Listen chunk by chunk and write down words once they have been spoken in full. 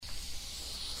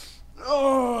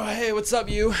what's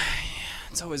up, you?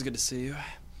 It's always good to see you.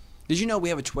 Did you know we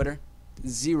have a Twitter?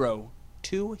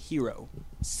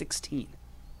 02Hero16.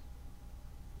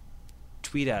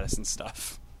 Tweet at us and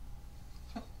stuff.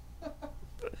 That's a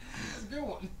good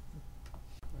one.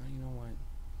 Well, you know what?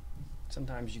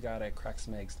 Sometimes you gotta crack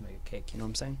some eggs to make a cake, you know what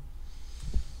I'm saying?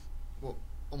 Well,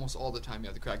 almost all the time you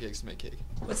have to crack eggs to make cake.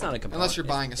 Well, it's not a component. Unless you're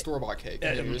buying a store-bought cake.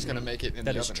 Yeah, You're just going to make it in the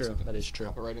oven. That is true. That is true.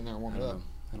 Pop it right in there and warm it up.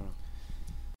 I don't know.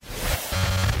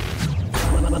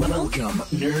 Welcome,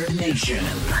 Nerd Nation.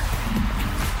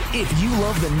 If you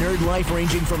love the nerd life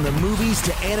ranging from the movies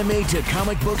to anime to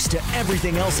comic books to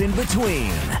everything else in between,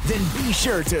 then be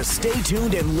sure to stay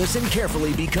tuned and listen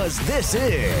carefully because this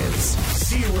is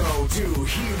Zero to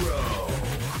Hero.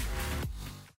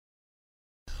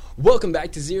 Welcome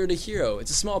back to Zero to Hero.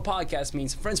 It's a small podcast,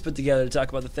 means friends put together to talk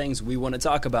about the things we want to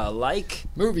talk about, like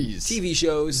Movies. TV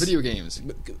shows, Video games.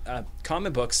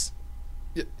 comic books.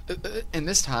 And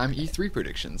this time, E3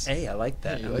 predictions. Hey, I like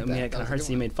that. Yeah, you like I mean, that. it kind That of was a hurts good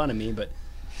that you one. made fun of me, but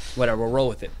whatever, we'll roll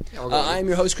with it. Yeah, we'll go with it. I'm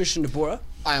your host, Christian DeBora,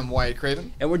 I am Wyatt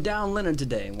Craven. and we're down Leonard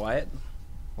today. Wyatt?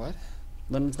 What?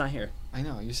 Leonard's not here. I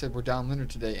know. You said we're down Leonard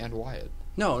today and Wyatt.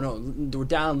 No, we're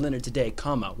down Leonard today,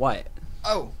 comma, Wyatt.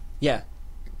 Oh. Yeah.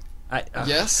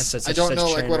 Yes? that's I don't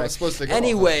know like what I'm supposed to go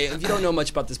Anyway, off of. if you don't know much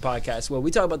about this podcast, well,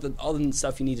 we talk about all the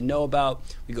stuff you need to know about.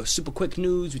 We go super quick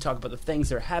news. We talk about the things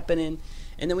that are happening.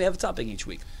 And then we have a topic each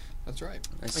week. That's right. Yes,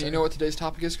 And sir. you know what today's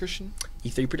topic is, Christian?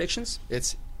 E3 predictions?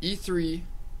 It's E3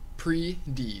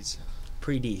 pre-Ds.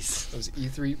 Pre-Ds. Those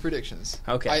E3 predictions.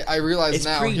 Okay. I realize It's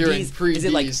now pre-Ds. hearing Is pre-Ds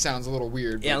it like- sounds a little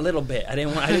weird. Yeah, a but little bit. I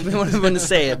didn't want to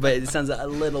say it, but it sounds a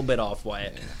little bit off,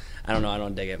 Wyatt. I don't know. I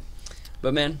don't dig it.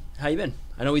 But, man, how you been?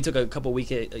 I know we took a couple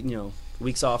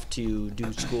weeks off to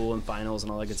do school and finals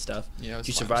and all that good stuff. Yeah, it was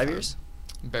Did you fun, survive it was yours?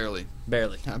 Barely.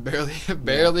 Barely. I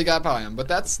barely got by him. But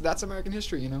that's American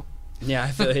history, you know. Yeah, I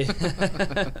feel you.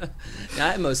 Yeah,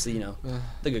 I mostly,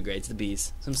 the good grades, the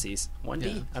B's, some C's.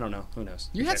 1D? Yeah. I don't know. Who knows?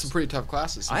 You Who had cares? some pretty tough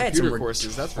classes. Some I had computer some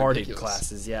courses. That's retarded ridiculous.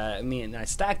 classes, yeah. I mean, I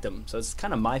stacked them, so it's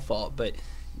kind of my fault, but at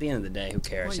the end of the day, who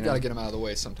cares? Well, you know? got to get them out of the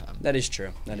way sometime. That is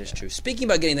true. That is true. Speaking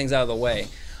about getting things out of the way,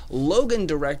 Logan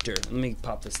director, let me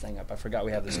pop this thing up. I forgot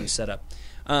we have this new setup.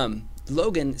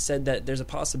 Logan said that there's a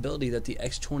possibility that the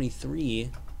X-23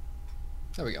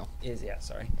 There we go. is,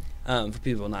 for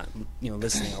people not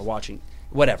listening or watching,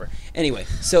 whatever. Anyway,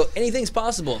 so anything's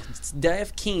possible.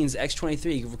 Dave Keen's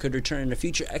X-23 could return in a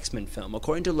future X-Men film,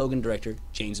 according to Logan director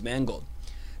James Mangold.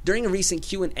 During a recent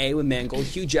Q&A with Mangold,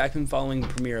 Hugh Jackman following the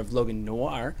premiere of Logan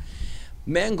Noir,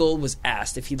 Mangold was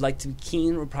asked if he'd like to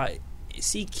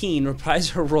see Keen reprise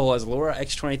her role as Laura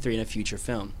X-23 in a future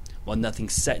film. While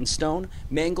nothing's set in stone,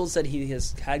 Mangold said he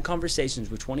has had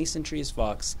conversations with 20th Century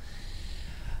Fox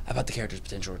about the character's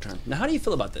potential return. Now, how do you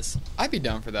feel about this? I'd be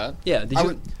down for that. Yeah,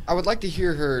 I would like to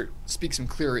hear her speak some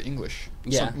clearer English.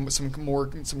 Yeah. Some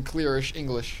clearish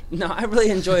English. No, I really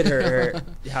enjoyed her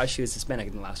how she was Hispanic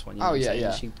in the last one. You know Oh, what I'm yeah, saying?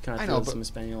 yeah. She kind I of know, feels but- some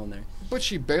Espanol in there. But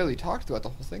she barely talked throughout the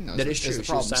whole thing, though. That is true. the She was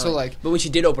problem. silent. So but when she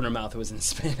did open her mouth, it was in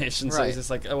Spanish, and so Right. it's just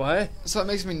like, oh, what? So it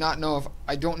makes me not know if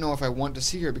I don't know if I want to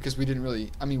see her because we didn't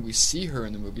really. I mean, we see her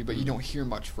in the movie, but you don't hear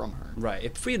much from her. Right.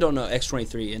 If you don't know,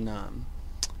 X-23 in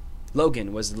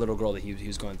Logan was the little girl that he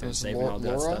was going through and It was saving all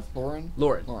that Laura, stuff. Lauren.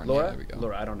 Lauren. Yeah, Laura? there we go.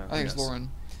 Laura, I don't know. I think Who it's knows? Lauren.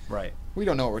 Right. We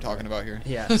don't know what we're talking about here.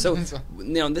 Yeah. So,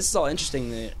 this is all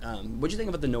interesting. That what do you think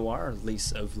about the noir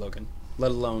release of Logan?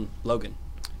 Let alone Logan.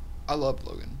 I love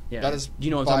Logan. Yeah. That is. Do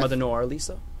you know what I'm talking about the noir release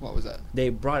though? What was that? They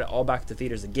brought it all back to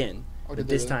theaters again, Oh, but did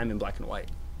they this really? time in black and white.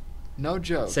 No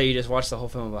joke. So you just watch the whole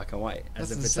film in black and white, as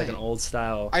That's if it's like an insane. old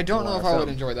style. I don't know noir if I would film.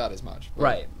 enjoy that as much. But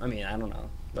Right. I mean, I don't know.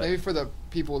 But Maybe for the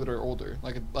people that are older,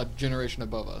 like a generation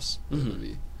above us,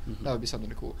 Mhm. that would be something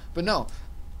cool. But no,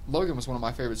 Logan was one of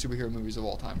my favorite superhero movies of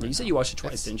all time. you right said now. you watched it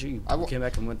twice, It's- didn't you? You I wa- came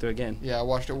back and went through it again. Yeah, I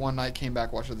watched it one night, came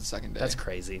back, watched it the second day. That's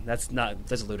crazy. That's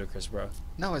ludicrous, bro.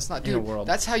 No, it's not, In a dude. world.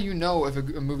 That's how you know if a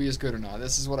movie is good or not.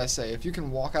 This is what I say. If you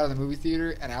can walk out of the movie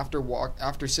theater and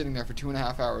after sitting there for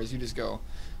 2.5 hours, you just go,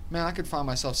 man, I could find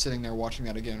myself sitting there watching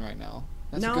that again right now.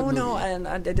 That's a good movie. No, and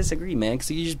I disagree, man.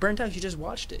 Because you just burnt out. You just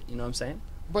watched it. You know what I'm saying?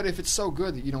 But if it's so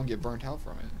good that you don't get burnt out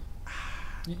from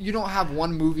it, you don't have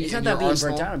one movie It's in not your that being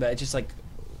arsenal. burnt out about it. It's just like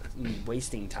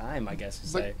wasting time, I guess. To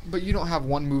say. But you don't have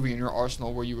one movie in your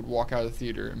arsenal where you would walk out of the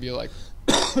theater and be like,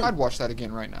 I'd watch that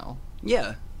again right now.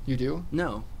 Yeah. You do?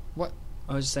 No. What?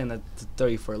 I was just saying that to throw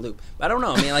you for a loop. But I don't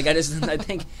know. I mean, like, I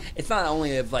think it's not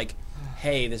only of like,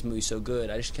 hey, this movie's so good.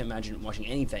 I just can't imagine watching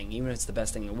anything, even if it's the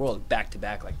best thing in the world, back to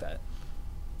back like that.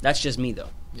 That's just me, though.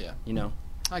 Yeah. You know.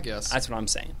 I guess. That's what I'm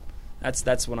saying.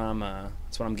 That's what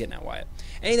I'm getting at, Wyatt.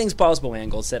 Anything's possible,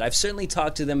 Mangold said. I've certainly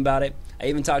talked to them about it. I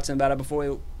even talked to them about it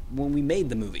before when we made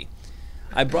the movie.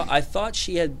 I thought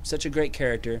she had such a great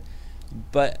character,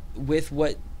 but with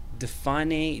what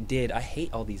Defane did, I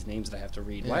hate all these names that I have to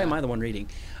read. Why Yeah. am I the one reading?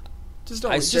 Just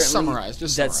certainly- summarize.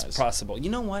 That's Summarize. possible. You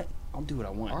know what? I'll do what I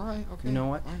want. All right. Okay. You know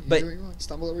what? All right, you But do what you want.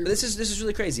 Stumble over your this is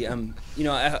really crazy. You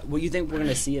know, what you think we're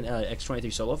gonna see an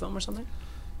X-23 solo film or something?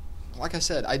 Like I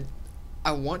said,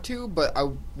 I want to, but I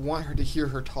want her to hear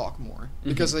her talk more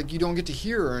because like you don't get to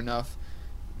hear her enough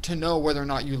to know whether or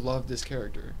not you love this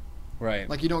character. Right.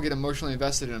 Like you don't get emotionally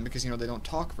invested in them because they don't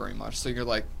talk very much. So you're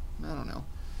like, I don't know.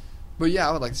 But yeah,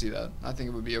 I would like to see that. I think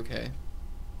it would be okay.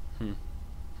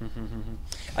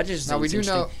 I just Now think we it's do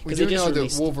know interesting, we 'cause do they just know that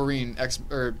released- Wolverine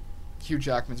or Hugh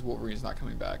Jackman's Wolverine is not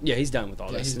coming back. Yeah, he's done with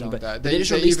all Yeah, this. he's done with that. but They just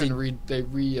released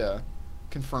even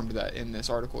confirmed that in this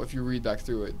article. If you read back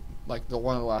through it, like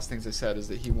one of the last things they said is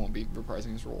that he won't be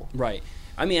reprising his role. Right.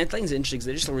 I mean, I think it's interesting because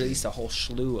they just released a whole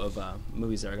slew of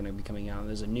movies that are going to be coming out.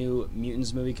 There's a new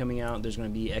Mutants movie coming out. There's going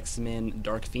to be X-Men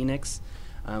Dark Phoenix.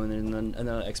 And then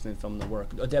another X-Men film in the work.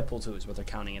 Deadpool 2 is what they're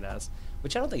counting it as.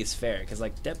 Which I don't think is fair because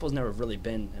like Deadpool's never really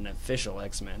been an official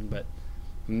X-Men. But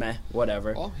meh,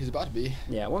 whatever. Well, he's about to be.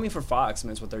 Yeah, well, I mean, for Fox,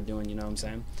 that's what they're doing, you know what I'm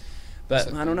saying? But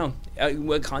So- I don't know.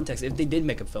 What context, if they did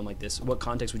make a film like this, what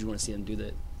context would you want to see them do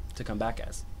that to come back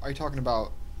as? Are you talking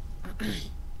about?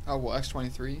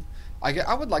 X-23.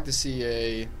 I would like to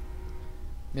see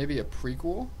maybe a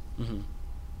prequel Mm-hmm.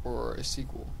 or a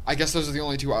sequel. I guess those are the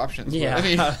only two options. but, Yeah. I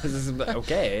mean,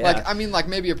 Okay, yeah. like I mean, like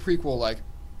maybe a prequel, like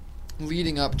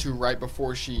leading up to right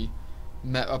before she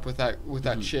met up with that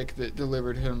Mm-hmm. chick that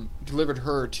delivered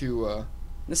her to.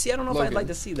 Now, see, I don't know if I'd Logan. like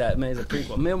to see that maybe as a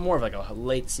prequel. Maybe more of like a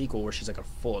late sequel where she's like a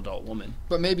full adult woman.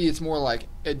 But maybe it's more like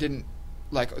it didn't,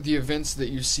 like the events that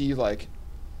you see, like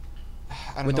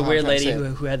I don't With know the how weird I'm trying to lady say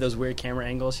it. who had those weird camera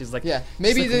angles. She's like, Yeah, she's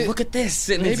maybe like, the look at this.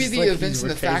 And maybe it's the just like events in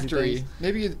these the crazy factory, things.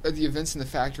 maybe the events in the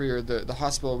factory or the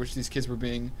hospital which these kids were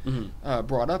being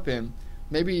brought up in.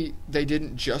 Maybe they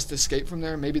didn't just escape from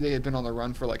there. Maybe they had been on the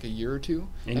run for like a year or two,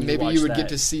 And you maybe watch you would that. get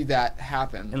to see that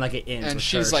happen. And like it ends and with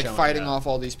she's her like showing fighting up. off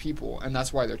all these people, and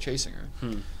that's why they're chasing her.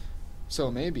 So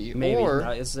maybe, Maybe. or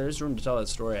There's room to tell that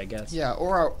story, I guess. yeah,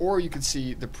 or you could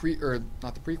see not the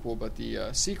prequel, but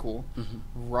the sequel,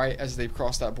 right as they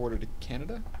cross that border to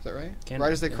Canada. Is that right? Canada,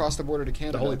 Right as they yeah. cross the border to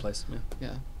Canada, The holy place. Yeah.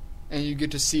 Yeah, and you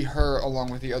get to see her along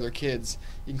with the other kids,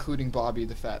 including Bobby,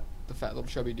 the fat little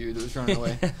chubby dude that was running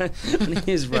away. When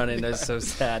he's running, that's so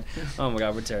sad. Oh my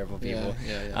god, we're terrible people.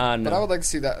 Yeah. No. But I would like to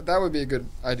see that. That would be a good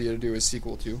idea to do a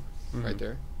sequel to, right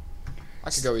there. I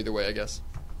could go either way, I guess.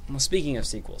 Well, speaking of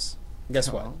sequels, guess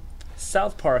what? Oh.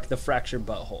 South Park: The Fractured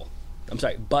Butthole. I'm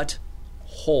sorry,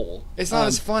 Butthole. It's not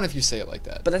as fun if you say it like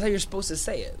that. But that's how you're supposed to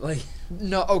say it. Like,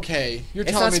 No, okay. You're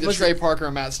It's telling not me that supposed Trey to- Parker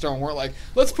and Matt Stone weren't like,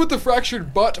 let's put the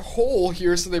fractured butthole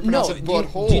here so they pronounce it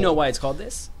butthole. do you know why it's called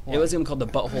this? Why? It was even called the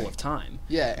Butthole of Time.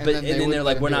 Yeah, and but then they and then they're wouldn't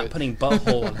like, let we're him do not it." putting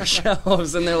butthole on the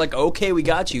shelves, and they're like, okay, we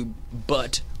got you,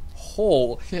 but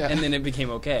hole, Yeah. and then it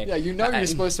became okay. Yeah, you know I- you're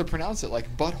supposed to pronounce it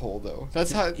like butthole, though.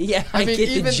 That's how. Yeah, I mean, get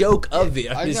the even- joke of it.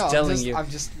 I I'm just know, telling you. I'm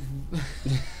just.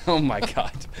 Oh my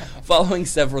god. Following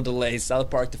several delays, South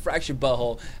Park: The Fractured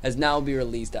Butthole has now been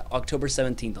released at October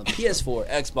 17th on PS4,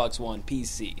 Xbox One,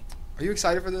 PC. Are you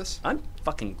excited for this? I'm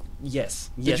fucking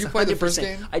yes. Did you play the first 100%.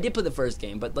 game? I did play the first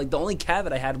game, but like the only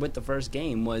caveat I had with the first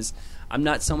game was I'm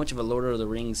not so much of a Lord of the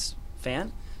Rings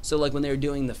fan. So like when they were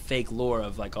doing the fake lore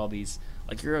of like all these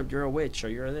like you're a witch or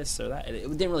you're this or that, it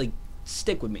didn't really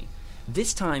stick with me.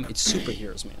 This time it's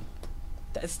superheroes, man.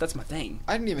 That's my thing.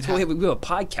 I didn't even So we have. have a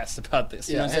podcast about this.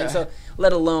 You know what I'm Yeah, saying? So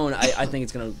let alone I think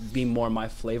it's gonna be more my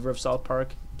flavor of South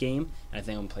Park game, and I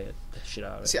think I'm gonna play the shit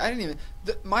out of it. See, I didn't even.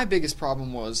 My biggest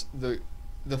problem was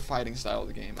the fighting style of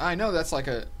the game. I know that's like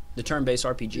a The turn-based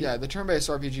RPG. yeah, the turn-based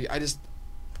RPG.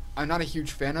 I'm not a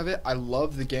huge fan of it. I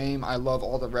love the game. I love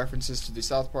all the references to the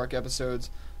South Park episodes.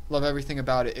 Love everything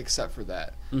about it except for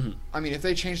that. Mm-hmm. I mean, if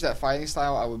they changed that fighting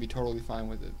style, I would be totally fine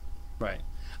with it. Right.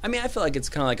 I mean, I feel like it's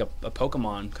kind of like a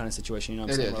Pokemon kind of situation. You know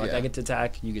what I'm It saying? is, Where, like yeah. I get to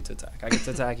attack, you get to attack. I get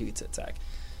to attack, you get to attack.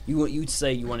 You'd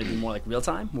say you want to be more like real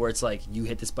time, where it's like you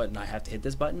hit this button, I have to hit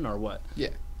this button, or what? Yeah.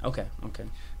 Okay.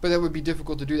 But that would be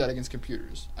difficult to do that against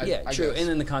computers. I True. guess. And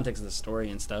in the context of the story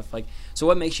and stuff, like, so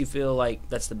what makes you feel like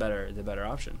that's the better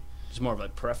option? Just more of a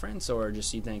preference, or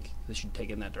just you think they should take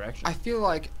it in that direction? I feel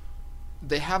like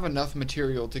they have enough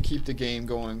material to keep the game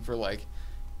going for like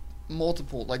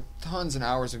multiple, like tons and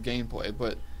hours of gameplay,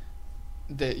 but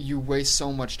that you waste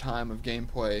so much time of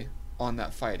gameplay on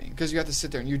that fighting because you have to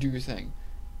sit there and you do your thing,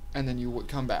 and then you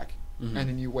come back, Mhm. and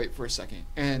then you wait for a second,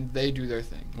 and they do their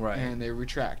thing, Right. and they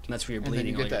retract. And that's where you're and then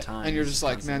bleeding you all get your that. time. And you're You're just just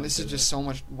like, constantly man, this is doing just it. so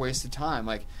much wasted time.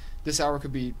 Like this hour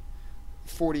could be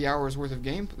 40 hours worth of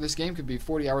game. This game could be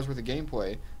 40 hours worth of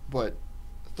gameplay, but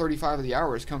 35 of the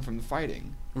hours come from the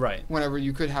fighting. Right. Whenever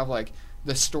you could have like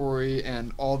the story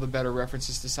and all the better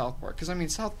references to South Park, because I mean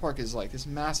South Park is like this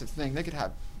massive thing. They could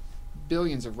have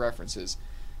billions of references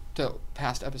to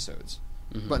past episodes,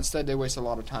 but instead they waste a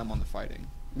lot of time on the fighting.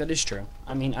 That is true.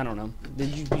 I mean, I don't know. Did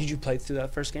you play through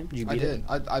that first game? Did you beat it?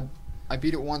 I did. I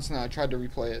beat it once and I tried to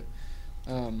replay it.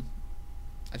 I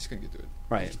just couldn't get through it.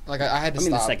 Right. Like I had to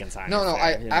stop. The second time. No,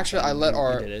 I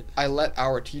I let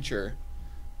our teacher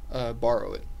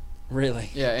borrow it. Really?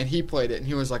 Yeah, and he played it and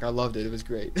he was like, I loved it. It was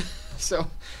great. So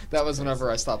that was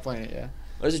whenever I stopped playing it. Yeah.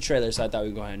 There's a trailer, so I thought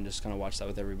we'd go ahead and just kind of watch that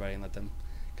with everybody and let them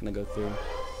kind of go through.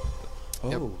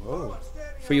 Oh.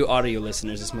 For you audio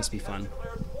listeners, this must be fun.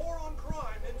 War on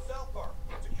crime in South Park.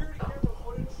 Security camera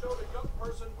footage showed a young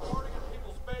person farting in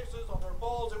people's faces, on their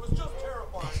balls. It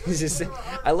was just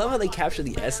terrifying. I love how they capture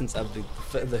the essence of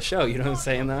the show. You know what I'm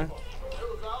saying, though? It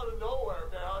was out of nowhere,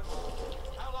 man.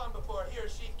 How long before he or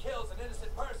she kills an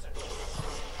innocent person?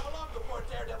 How long before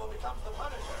Daredevil becomes the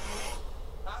Punisher?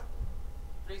 Huh?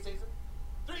 3 seasons?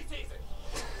 3 seasons!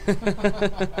 You know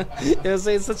what I'm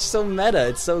saying? It's so meta.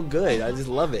 It's so good. I just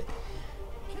love it.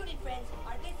 Coonin friends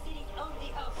are this city's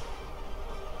only hope.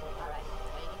 All right,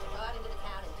 so you get to go out into the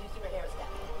town and do superhero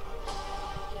stuff.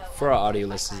 You know, For our audio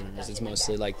listeners, it's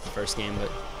mostly like the first game,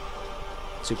 but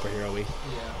superhero-y.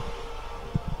 Yeah.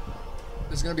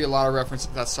 There's gonna be a lot of references.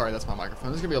 That's my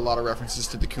microphone. There's gonna be a lot of references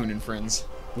to the Coonan friends.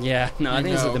 Yeah, no, I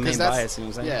think it's like the 'cause main that's- bias. You know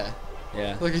what I'm saying? Yeah.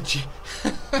 Yeah. Look at Jim.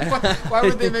 Why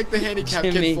would they make the handicap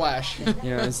Jimmy. kid Flash? You know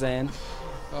what I'm saying?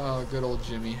 Oh, good old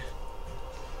Jimmy.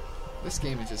 This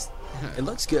game is just It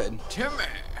looks good. Timmy.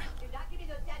 do not give me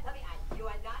those dead puppy eyes. You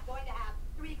are not going to have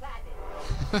 3 classes.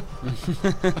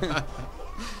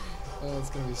 Oh, it's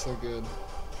gonna be so good.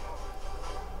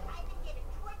 I've been given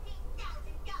 $20,000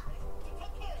 to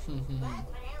take care of you. But I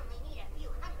only need a few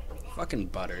hundred for that. Fucking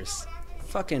Butters.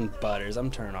 Fucking Butters.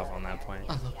 I'm turning off on that point.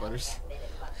 I love Butters.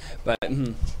 But,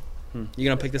 you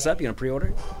gonna pick this up? You gonna pre-order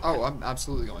it? Oh, I'm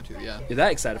absolutely going to. Yeah. You're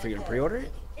that excited for you to pre-order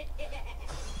it?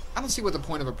 I don't see what the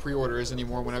point of a pre-order is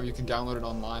anymore. Whenever you can download it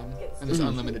online and there's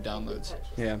unlimited downloads.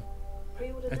 Yeah.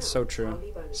 That's so true.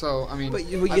 So I mean, But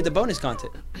you get the bonus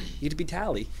content. You get to be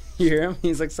Tally. You hear him?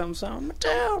 He's like, some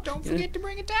Mattel. don't forget to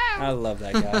bring it down. I love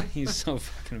that guy. He's so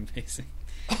fucking amazing.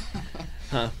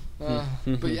 Huh.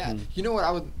 But yeah, you know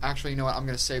what? You know what? I'm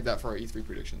gonna save that for our E3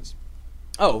 predictions.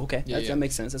 Oh, okay. Yeah. That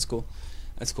makes sense. That's cool.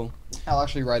 That's cool. I'll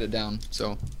actually write it down.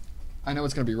 So I know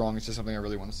it's gonna be wrong. It's just something I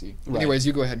really want to see. Right. Anyways,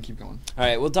 you go ahead and keep going. All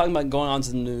right, we're talking about going on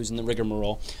to the news and the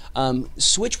rigmarole.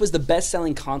 Switch was the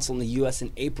best-selling console in the U.S.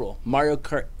 in April. Mario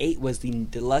Kart 8 was the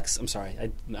deluxe. I'm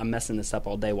sorry, I'm messing this up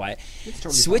all day, Wyatt.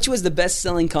 Totally Switch was the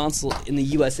best-selling console in the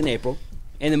U.S. in April,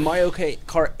 and the Mario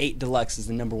Kart 8 Deluxe is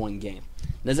the #1 game.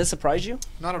 Does that surprise you?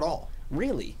 Not at all.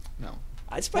 Really? No.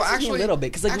 It surprises me a little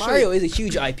bit because Mario is a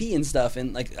huge IP and stuff,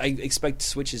 and like I expect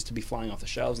Switches to be flying off the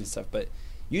shelves and stuff, but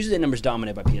usually the numbers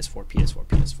dominated by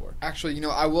PS4. Actually,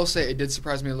 I will say it did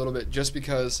surprise me a little bit just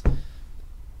because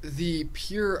the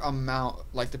pure amount,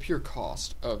 like the pure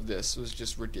cost of this was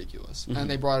just ridiculous. And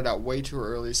they brought it out way too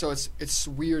early. So it's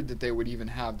weird that they would even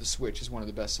have the Switch as one of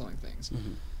the best-selling things.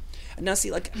 Now,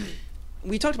 see, like,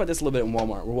 we talked about this a little bit in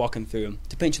Walmart. We're walking through,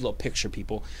 to paint you a little picture,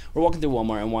 people. We're walking through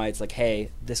Walmart and why it's like,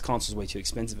 hey, this console's way too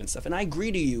expensive and stuff. And I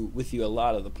agree with you a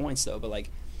lot of the points, though, but,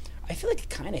 like, I feel like it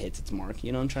kind of hits its mark,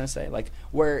 you know what I'm trying to say? Like,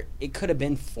 where it could have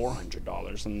been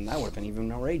 $400, and that would have been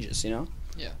even outrageous, you know?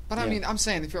 Yeah. But I Yeah. mean, I'm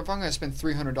saying if I'm going to spend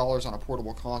 $300 on a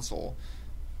portable console,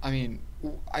 I mean,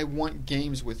 I want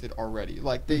games with it already.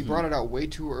 Like, they brought it out way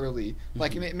too early.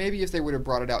 Like, maybe if they would have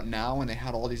brought it out now and they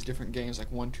had all these different games,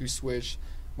 like 1-2 Switch,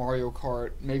 Mario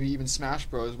Kart, maybe even Smash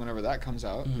Bros. Whenever that comes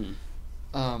out.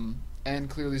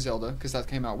 And clearly Zelda, because that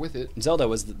came out with it. Zelda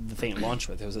was the thing it launched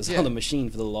with. It was a Zelda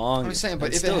machine for the longest. I'm saying, but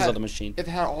it's if still it a had, Zelda machine. if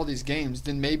it had all these games,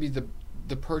 then maybe the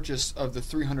purchase of the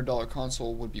 $300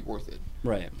 console would be worth it.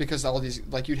 Right. Because all these,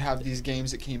 like, you'd have these games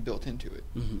that came built into it.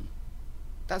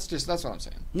 That's what I'm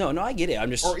saying. No, I get it. I'm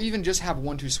just... Or even just have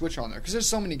 1-2 Switch on there, because there's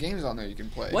so many games on there you can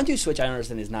play. 1-2 Switch, I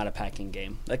understand, is not a packing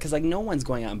game. Because, like, no one's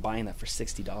going out and buying that for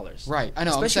 $60. Right, I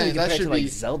know. Especially I'm saying when you that compare it should to, like, be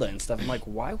Zelda and stuff. I'm like,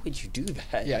 why would you do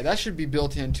that? Yeah, that should be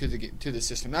built into the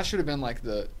system. That should have been like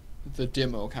the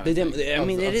demo kind of thing. I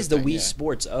mean, it is the thing, Wii yeah.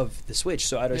 Sports of the Switch,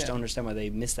 so I just Yeah. don't understand why they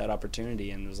missed that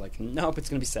opportunity and was like, nope, it's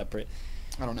going to be separate.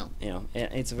 I don't know. You know,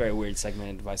 it's a very weird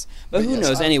segmented device. But who yes,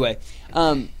 knows? Anyway,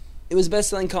 it was the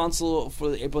best-selling console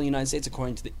for the April in the United States,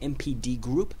 according to the MPD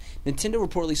Group. Nintendo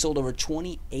reportedly sold over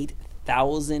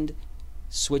 28,000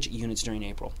 Switch units during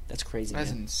April. That's crazy,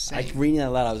 That's man. insane. Like, reading that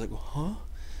aloud, I was like, huh?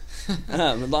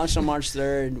 It launched on March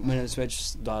 3rd, when it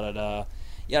Switch, da-da-da.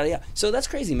 yada yada. So that's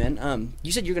crazy, man.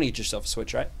 You said you're gonna get yourself a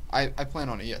Switch, right? I plan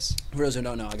on it. Yes. For those who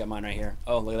don't know, I got mine right here.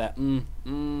 Oh, look at that. I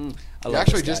You love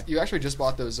actually this guy. just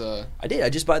bought those. I did. I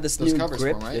just bought this those new covers for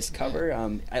grip, 'em, right? this cover.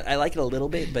 I like it a little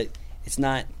bit, but it's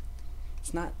not.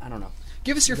 I don't know.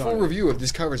 Give us your full review of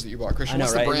these covers that you bought, I Christian. know,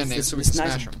 What's right? the brand It's name this, so we this can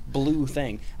nice smash them? blue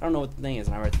thing. I don't know what the thing is,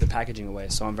 and I ripped the packaging away.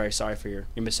 So I'm very sorry for your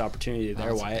missed opportunity there,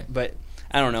 that's Wyatt. okay. But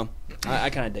I don't know. I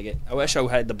kind of dig it. I wish I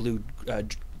had the blue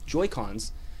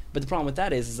Joy-Cons. But the problem with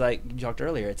that is like you talked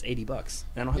earlier, it's $80,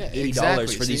 and I don't have Yeah, $80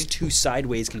 exactly, for these see? two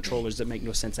sideways controllers that make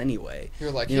no sense anyway. You're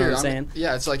like, you know here, what I'm saying?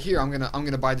 yeah, it's like here. I'm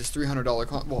gonna buy this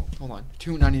 $300 well, hold on,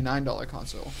 $299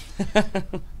 console,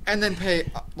 and then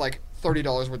pay like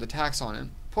 $30 worth of tax on it.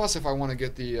 Plus, if I want to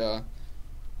get the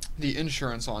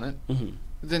insurance on it, Mm-hmm.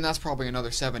 then that's probably another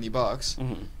 $70.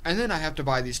 Mm-hmm. And then I have to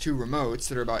buy these two remotes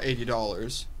that are about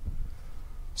 $80.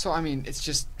 So I mean, it's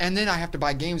just, and then I have to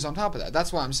buy games on top of that.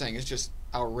 That's why I'm saying it's just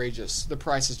outrageous. The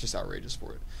price is just outrageous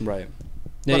for it. Right.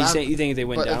 Now, But you think if they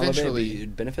went but down a little bit, eventually-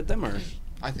 it'd benefit them, or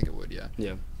I think it would, yeah.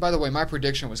 yeah. By the way, my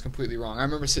prediction was completely wrong. I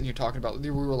remember sitting here talking about, we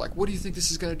were like, what do you think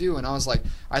this is going to do? And I was like,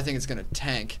 I think it's going to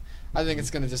tank. I think it's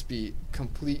going to just be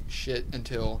complete shit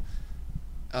until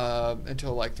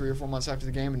like 3 or 4 months after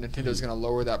the game, and Nintendo's going to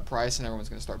lower that price, and everyone's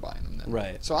going to start buying them then.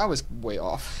 Right. So I was way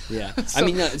off. Yeah. so, I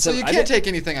mean, so you I've can't been- take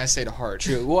anything I say to heart.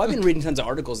 True. Well, I've been reading tons of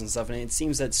articles and stuff, and it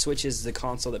seems that Switch is the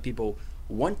console that people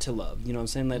want to love. You know what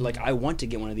I'm saying? Like I want to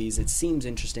get one of these. It seems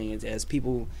interesting as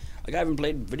people. Like I haven't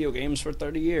played video games for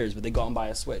 30 years, but they go out and buy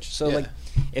a Switch. So Yeah. like,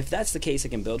 if that's the case, it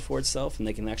can build for itself, and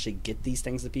they can actually get these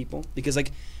things to people. Because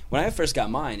like when I first got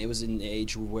mine, it was in an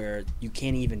age where you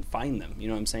can't even find them. You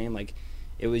know what I'm saying? Like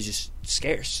it was just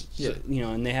scarce. Yeah. So, you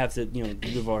know, and they have to. You know,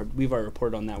 we've already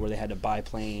reported on that where they had to buy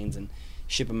planes and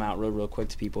ship them out real quick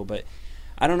to people, but.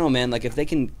 I don't know, man. Like, if they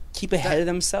can keep ahead of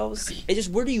themselves, it just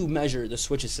where do you measure the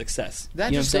Switch's success?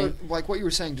 That you know just what I'm goes, saying? like what you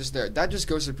were saying just there. That just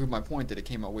goes to prove my point that it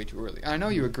came out way too early. And I know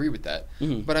you agree with that,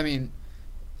 Mhm. but I mean,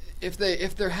 if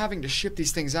they're having to ship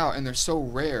these things out and they're so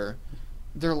rare,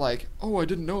 they're like, oh, I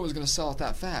didn't know it was going to sell out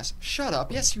that fast. Shut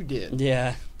up. Yes, you did.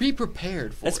 Yeah, Be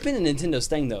prepared for that's it. been a Nintendo's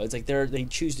thing though. It's like they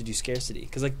choose to do scarcity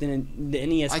because like the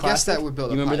NES. I guess Classic, that would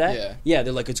build you up remember hype, that? yeah.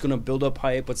 They're like it's going to build up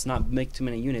hype. Let's not make too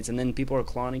many units, and then people are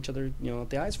clawing each other, you know,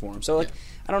 at the eyes for them. So like, Yeah.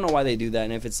 I don't know why they do that,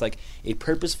 and if it's like a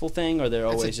purposeful thing or they're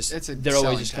It's a- always just it's a they're always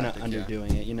selling just kind of tactic, yeah.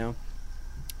 underdoing it, you know.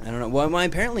 I don't know. Well,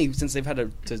 apparently, since they've had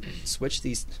to switch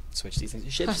these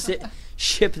things,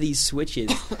 ship these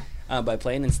switches by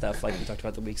plane and stuff, like we talked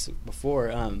about the weeks before,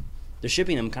 they're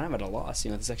shipping them kind of at a loss.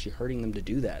 You know, it's actually hurting them to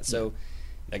do that. So,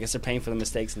 I guess they're paying for the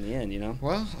mistakes in the end. You know.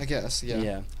 Well, I guess,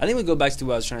 yeah. I think we go back to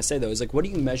what I was trying to say though. Is like, what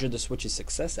do you measure the Switch's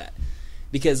success at?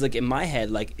 Because like in my head,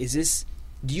 like, is this?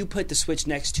 Do you put the Switch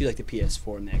next to like the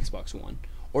PS4 and the Xbox One,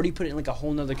 or do you put it in like a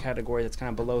whole nother category that's kind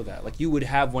of below that? Like you would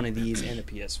have one of these and a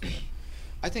PS4.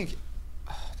 I think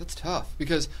that's tough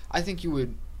because I think you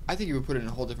would put it in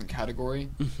a whole different category.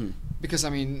 Mm-hmm. Because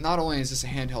I mean, not only is this a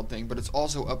handheld thing, but it's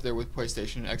also up there with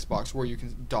PlayStation and Xbox, where you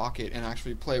can dock it and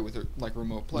actually play with it like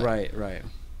remote play. Right.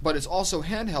 But it's also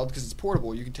handheld because it's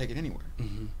portable. You can take it anywhere.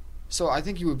 Mm-hmm. So I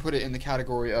think you would put it in the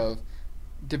category of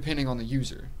depending on the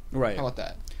user. Right. How about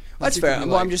that? That's You fair. could be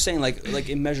Well, like- I'm just saying, like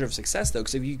in measure of success, though,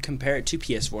 because if you compare it to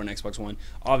PS4 and Xbox One,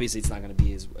 obviously it's not going to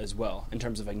be as well in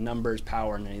terms of like numbers,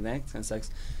 power, and anything that kind of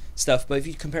stuff. But if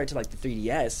you compare it to like the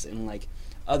 3DS and like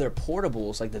other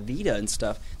portables like the Vita and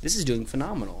stuff, this is doing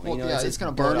phenomenal. Well, you know, yeah, it's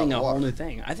gonna blow it out burning of a the whole water. new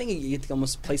thing. I think you get to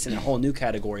almost place it in a whole new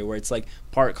category where it's like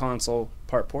part console,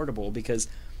 part portable, because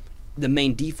the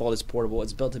main default is portable.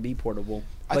 It's built to be portable,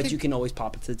 I but think- you can always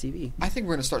pop it to the TV. I think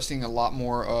we're going to start seeing a lot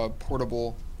more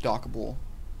portable, dockable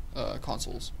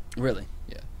consoles. Really,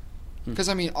 Because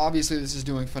I mean, obviously this is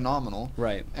doing phenomenal,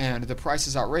 right? and the price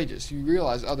is outrageous. You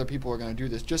realize other people are going to do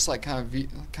this, just like kind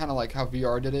of like how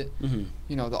VR did it. Mm-hmm.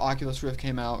 You know, the Oculus Rift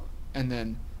came out, and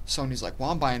then Sony's like, "Well,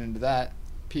 I'm buying into that."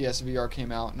 PSVR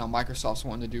came out. Now Microsoft's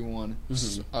wanting to do one.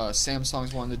 Mhm.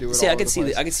 Samsung's wanting to do it. See, all I over could the see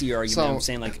place. I could see your argument. So- I'm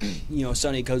saying like, you know,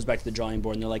 Sony goes back to the drawing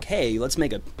board and they're like, hey, let's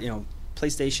make a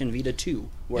PlayStation Vita 2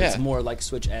 where it's Yeah. more like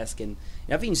Switch-esque, and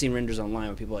I've even seen renders online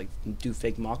where people like do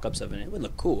fake mock-ups of it. And it would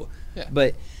look cool, Yeah.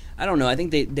 but I don't know. I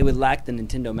think they would lack the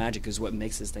Nintendo magic is what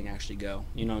makes this thing actually go.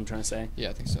 You know what I'm trying to say? Yeah,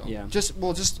 I think so. Yeah. Just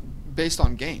based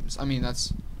on games. I mean,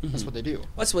 that's Mhm. what they do.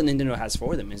 That's what Nintendo has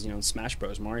for them is, you know, Smash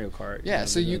Bros, Mario Kart. Yeah. know,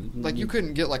 So you the- you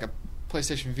couldn't get like a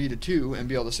PlayStation Vita 2 and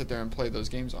be able to sit there and play those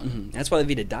games on it. Mhm. That's why the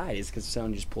Vita died, is because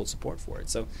Sony just pulled support for it.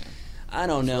 So I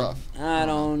don't It's know. rough. I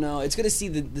don't know. It's good to see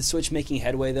the Switch making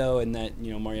headway though, and that,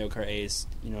 you know, Mario Kart 8 is,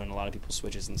 you know, in a lot of people's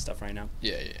Switches and stuff right now.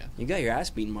 Yeah. You got your ass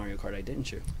beat in Mario Kart 8,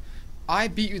 didn't you? I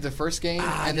beat you the first game, and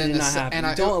that then did not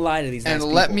happen. Don't lie to these And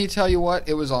nice let people. me tell you what,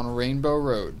 it was on Rainbow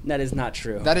Road. That is not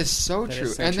true. That is so That true.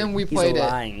 is so and true. then we He's played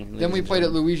lying, it. Then ladies we and played at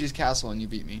gentlemen. Luigi's Castle, and you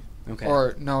beat me. Okay.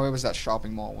 Or no, it was that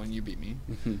shopping mall when you beat me.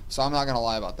 Mhm. So I'm not gonna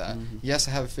lie about that. Mhm. Yes,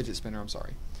 I have a fidget spinner. I'm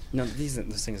sorry. No, these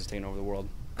things are taking over the world.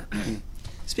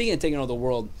 Speaking of taking over the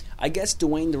world, I guess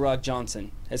Dwayne "The Rock"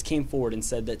 Johnson has came forward and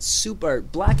said that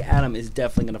Black Adam is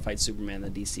definitely going to fight Superman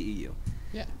in the DCEU.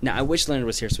 Yeah. Now, I wish Leonard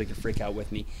was here so he could freak out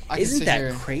with me. I can Isn't sit that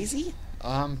here- crazy?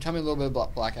 Tell me a little bit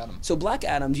about Black Adam. So Black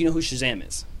Adam, do you know who Shazam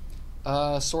is?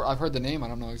 I've heard the name. I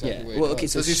don't know exactly Yeah. what it Well, okay,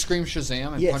 does. so Does he scream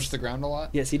Shazam and Yes. punch the ground a lot?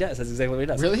 Yes, he does. That's exactly what he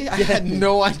does. Really? I had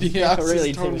no idea. I was really,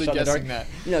 just totally shot in the guessing dark. that.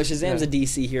 You know, Shazam's Yeah. a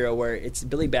DC hero where it's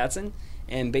Billy Batson,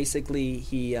 and basically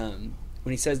he, when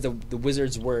he says the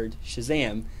wizard's word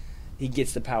Shazam, he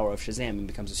gets the power of Shazam and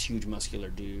becomes this huge muscular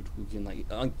dude who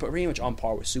can pretty much on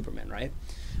par with Superman, right?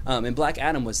 And Black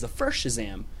Adam was the first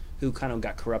Shazam who kind of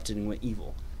got corrupted and went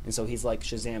evil, and so he's like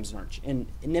Shazam's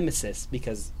nemesis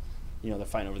because they're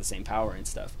fighting over the same power and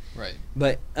stuff. Right.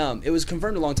 But it was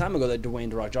confirmed a long time ago that Dwayne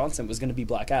 "The Rock" Johnson was going to be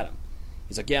Black Adam.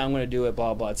 He's like, yeah, I'm going to do it,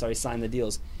 blah, blah. It's already signed the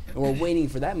deals. And we're waiting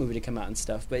for that movie to come out and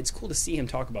stuff. But it's cool to see him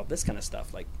talk about this kind of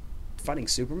stuff, like fighting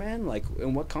Superman. Like,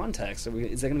 in what context?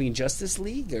 Is that going to be in Justice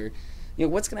League? Or,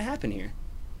 what's going to happen here?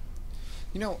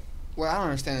 What I don't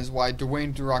understand is why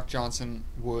Dwayne "The Rock" Johnson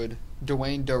would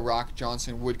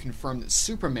confirm that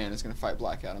Superman is going to fight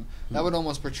Black Adam. That would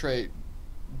almost portray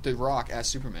The Rock as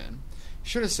Superman.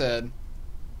 Should have said,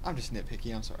 I'm just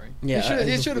nitpicky, I'm sorry. Yeah,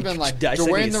 He should have been like,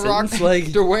 dissecting Dwayne a The Rock sentence, like-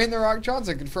 Dwayne The Rock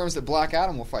Johnson confirms that Black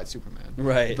Adam will fight Superman.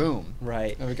 Right. Boom.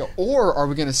 Right. There we go. Or are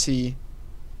we going to see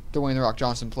Dwayne The Rock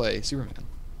Johnson play Superman?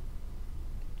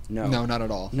 No. No, not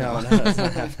at all. No, that's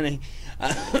not happening.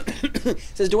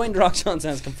 Says Dwayne "The Rock" Johnson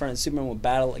has confirmed Superman will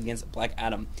battle against Black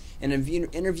Adam. In an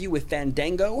interview with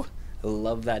Fandango, I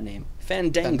love that name,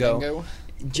 Fandango.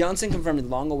 Johnson confirmed the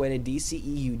long-awaited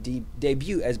DCEU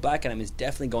debut as Black Adam is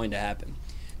definitely going to happen.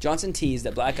 Johnson teased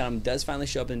that Black Adam does finally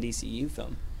show up in a DCEU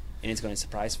film, and it's going to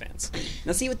surprise fans.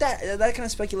 Now, see, with that kind of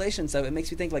speculation stuff, it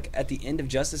makes me think, like, at the end of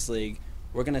Justice League,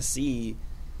 we're going to see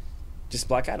just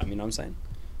Black Adam, you know what I'm saying?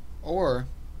 Or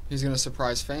he's going to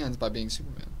surprise fans by being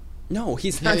Superman. No,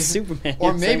 he's not Superman.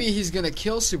 Or I'm maybe saying- he's going to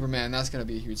kill Superman. That's going to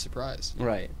be a huge surprise.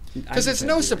 Right. Because it's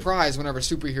no surprise whenever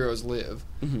superheroes live.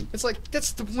 Mhm. It's like,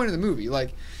 that's the point of the movie.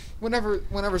 Like,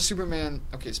 whenever Superman...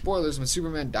 Okay, spoilers. When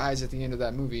Superman dies at the end of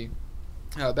that movie,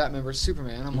 Batman vs.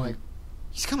 Superman, I'm like,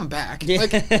 he's coming back. Yeah.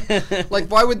 Like,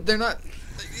 why would they're not...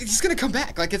 He's going to come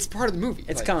back. Like, it's part of the movie.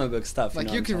 It's like, comic book stuff. Like,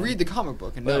 know you what can I'm read saying? the comic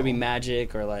book and Whether it know. be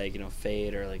magic or, like,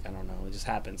 fate or, like, I don't know. It just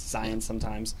happens. Science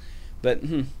sometimes. But,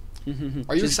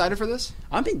 Are you excited for this?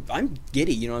 I'm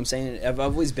giddy, you know what I'm saying? I've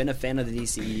always been a fan of the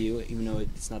DCEU, even though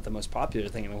it's not the most popular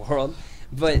thing in the world.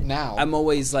 But Now. I'm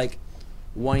always, like,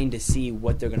 wanting to see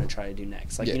what they're going to try to do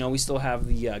next. Like, Yeah. we still have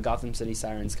the Gotham City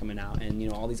Sirens coming out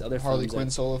and, all these other Harley films. Quinn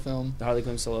solo film. The Harley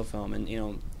Quinn solo film.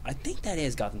 And, I think that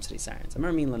is Gotham City Sirens. I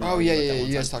remember me and Leonard. Oh, yeah, looked at yeah, one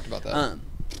you guys time. talked about that.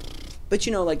 But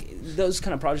like those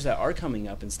kind of projects that are coming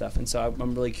up and stuff, and so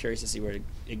I'm really curious to see where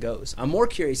it goes. I'm more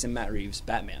curious in Matt Reeves'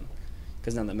 Batman,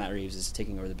 because now that Matt Reeves is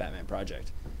taking over the Batman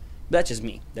project. But that's just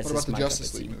me. That's What about just the my cup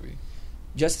Justice of League tea. movie?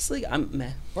 Justice League, I'm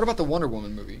meh. What about the Wonder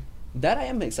Woman movie? That I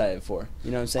am excited for.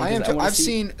 You know what I'm saying? 'Cause I wanna I've see-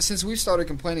 seen, since we started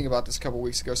complaining about this a couple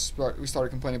weeks ago, we started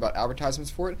complaining about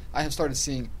advertisements for it, I have started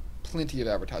seeing plenty of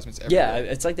advertisements everywhere.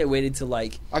 Yeah, it's like they waited to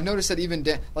like. I've noticed that even,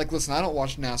 listen, I don't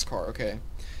watch NASCAR, okay?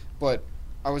 But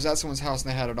I was at someone's house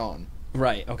and they had it on.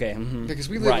 Right. Okay. Mm-hmm. Because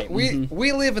we live, right,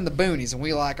 we live in the boonies and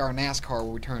we like our NASCAR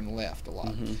where we turn left a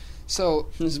lot. So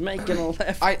He's making a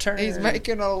left turn. He's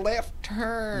making a left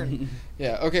turn.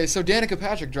 Yeah, okay, so Danica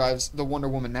Patrick drives the Wonder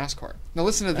Woman NASCAR. Now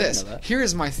listen to I didn't this. know that. Here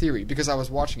is my theory, because I was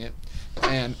watching it,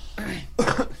 and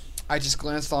I just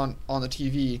glanced on the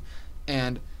TV,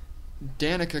 and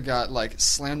Danica got, like,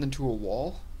 slammed into a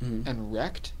wall and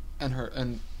wrecked,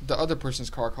 and the other person's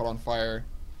car caught on fire.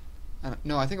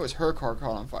 No, I think it was her car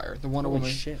caught on fire. The Wonder Holy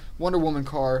Woman shit. Wonder Woman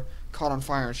car caught on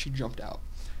fire, and she jumped out.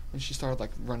 And she started,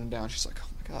 like, running down. She's like, oh,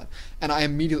 my God. And I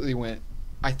immediately went,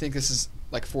 I think this is,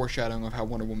 like, foreshadowing of how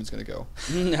Wonder Woman's going to go.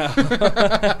 No.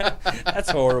 That's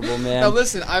horrible, man. Now,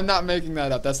 listen, I'm not making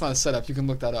that up. That's not a setup. You can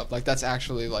look that up. Like, that's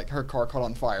actually, like, her car caught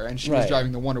on fire, and she was Right.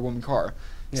 driving the Wonder Woman car.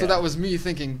 So Yeah. that was me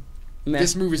thinking, Man,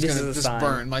 this movie's this going to is a just sign.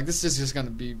 burn. Like, this is just going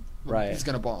to be, Right. it's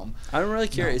going to bomb. I'm really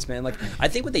curious, man. Like, I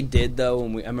think what they did though,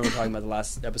 when I remember talking about the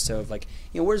last episode of like,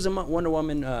 where's the Wonder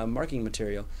Woman marketing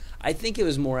material? I think it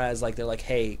was more as like they're like,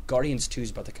 hey, Guardians 2 is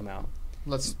about to come out,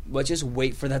 Let's just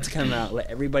wait for that to come out. Let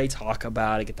everybody talk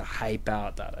about it. Get the hype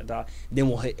out. Then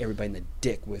we'll hit everybody in the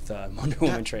dick with Wonder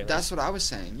Woman trailers. That's what I was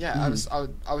saying. Yeah,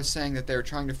 I was saying that they're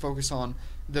trying to focus on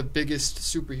the biggest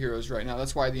superheroes right now.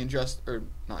 That's why the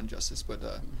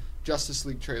Justice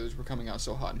League trailers were coming out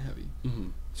so hot and heavy. Mm-hmm.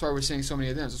 That's why we're seeing so many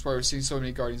of them. That's why we're seeing so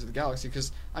many Guardians of the Galaxy.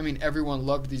 Because I mean, everyone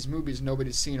loved these movies.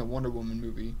 Nobody's seen a Wonder Woman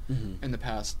movie in the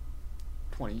past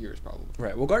 20 years, probably.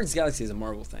 Right. Well, Guardians of the Galaxy is a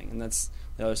Marvel thing, and that's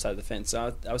the other side of the fence.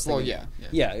 So I was thinking,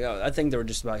 yeah. I think they were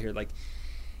just about here, like,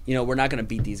 we're not going to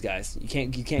beat these guys. You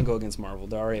can't go against Marvel.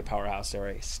 They're already a powerhouse. They're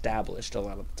already established a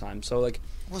lot of the time. So like,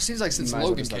 well, it seems like since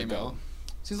Logan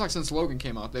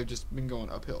came out, they've just been going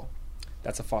uphill.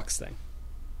 That's a Fox thing.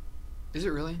 Is it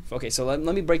really? Okay, so let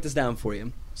me break this down for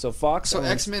you. So Fox. So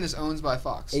X-Men is owned by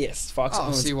Fox. Yes, Fox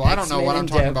owns. See, well, I don't know what I'm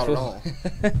talking about at all. See,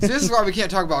 this is why we can't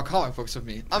talk about comic books with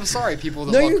me. I'm sorry, people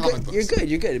that love comic books.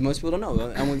 You're good. Most people don't know. I'm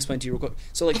going to explain to you real quick.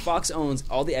 So like, Fox owns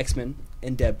all the X-Men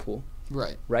and Deadpool.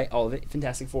 Right, all of it.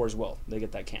 Fantastic Four as well. They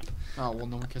get that camp. Oh well,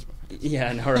 no one cares about Fantastic Four.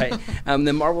 Yeah, no, right.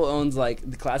 Then Marvel owns like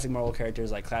the classic Marvel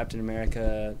characters like Captain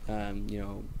America,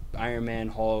 Iron Man,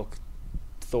 Hulk,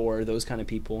 Thor, those kind of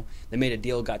people. They made a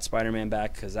deal, got Spider-Man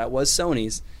back because that was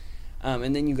Sony's.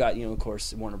 And then you got, of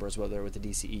course, Warner Bros. Well there with the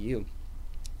DCEU.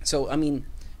 So, I mean,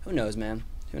 who knows, man?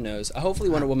 Who knows? Hopefully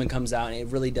Wonder Woman comes out and it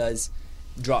really does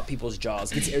drop people's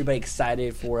jaws. Gets everybody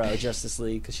excited for Justice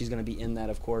League because she's going to be in that,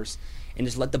 of course. And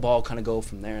just let the ball kind of go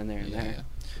from there and there and there. Yeah.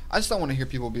 I just don't want to hear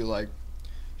people be like,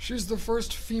 she's the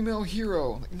first female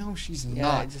hero. Like, no, she's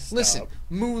not. Listen,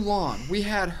 Mulan, we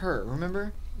had her,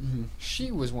 remember? Mm-hmm.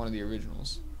 She was one of the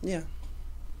originals. Yeah.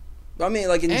 I mean,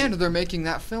 like, and they're making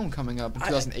that film coming up in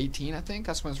 2018. I think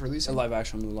that's when it's releasing. A live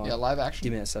action Mulan. Yeah, live action.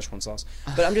 Give me that Szechuan sauce.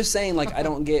 But I'm just saying, like, I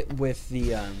don't get with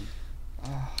the.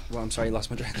 Well, I'm sorry, you lost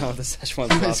my train of thought with the Szechuan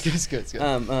sauce. It's good.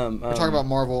 We're talking about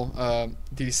Marvel,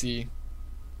 DC,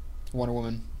 Wonder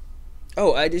Woman.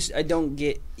 Oh, I don't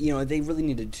get. They really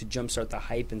needed to jumpstart the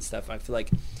hype and stuff. I feel like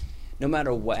no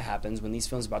matter what happens, when these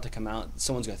films are about to come out,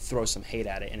 someone's going to throw some hate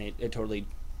at it, and it totally.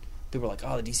 People are like,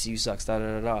 oh, the DCU sucks,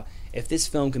 da-da-da-da. If this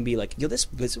film can be like,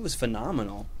 this was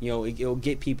phenomenal, it'll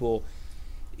get people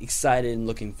excited and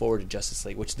looking forward to Justice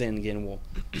League, which then, again, will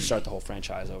start the whole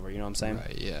franchise over. You know what I'm saying?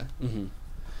 Right, yeah. Mm-hmm.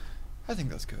 I think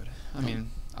that's good. I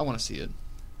mean, I want to see it.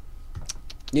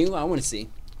 You know what I want to see?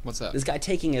 What's that? This guy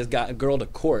taking his girl to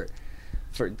court.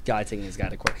 Guy taking this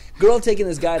girl taking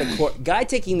this guy to court. Guy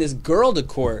taking this girl to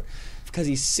court because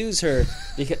he sues her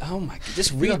because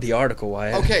just read the article,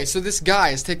 Wyatt. Okay, so this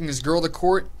guy is taking this girl to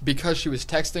court because she was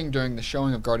texting during the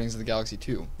showing of Guardians of the Galaxy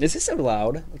 2. Is this so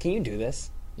loud? Can you do this?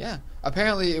 Yeah.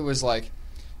 Apparently it was like,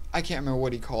 I can't remember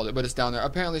what he called it, but it's down there.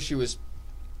 Apparently he was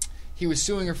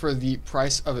suing her for the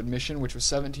price of admission, which was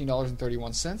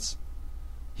 $17.31.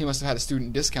 He must have had a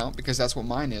student discount because that's what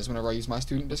mine is whenever I use my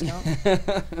student discount.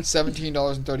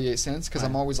 $17.38 because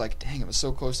I'm always like, dang, it was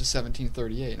so close to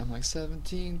 $17.38. And I'm like,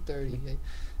 $17.38.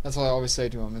 That's what I always say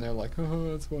to them, and they're like,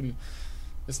 oh, that's funny.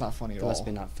 It's not funny at all. Must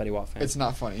be not Fetty Wap fan. It's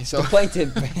not funny. So the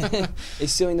plaintiff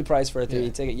is suing the price for a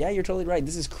 3D ticket. Yeah, you're totally right.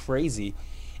 This is crazy.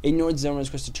 Ignored Zimmerman's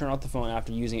request to turn off the phone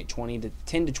after using it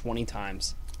 10 to 20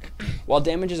 times. While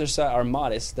damages are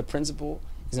modest, the principle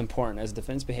is important as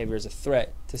defense behavior is a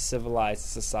threat to civilized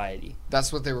society.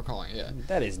 That's what they were calling it, yeah.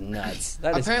 That is nuts.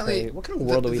 That apparently, is crazy. What kind of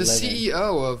world do we live in? The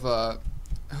CEO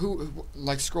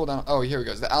of, scroll down. Oh, here we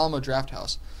go. The Alamo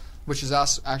Drafthouse, which is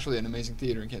actually an amazing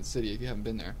theater in Kansas City if you haven't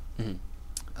been there.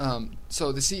 Mm-hmm.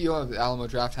 So the CEO of the Alamo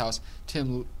Drafthouse,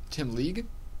 Tim League,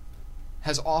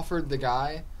 has offered the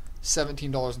guy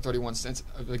 $17.31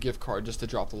 of a gift card just to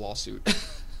drop the lawsuit.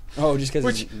 Oh, just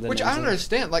because which I don't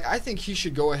understand. Like, I think he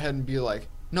should go ahead and be like,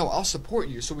 no, I'll support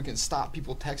you so we can stop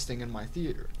people texting in my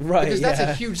theater. Right, because that's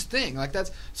a huge thing. Like,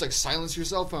 it's like silence your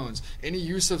cell phones. Any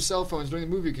use of cell phones during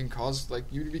the movie can cause like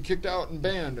you to be kicked out and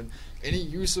banned, and any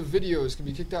use of videos can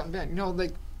be kicked out and banned.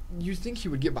 Like, you think he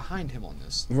would get behind him on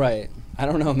this? Right. I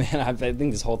don't know, man. I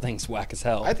think this whole thing's whack as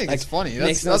hell. I think it's funny.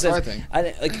 That's what I think.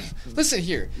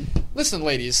 Listen,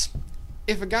 ladies.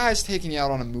 If a guy's taking you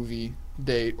out on a movie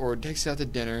date or takes you out to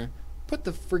dinner, put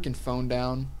the freaking phone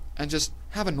down and just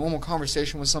have a normal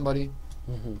conversation with somebody.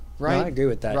 Mm-hmm. Right? No, I agree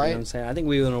with that. Right? You know what I'm saying? I think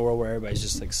we live in a world where everybody's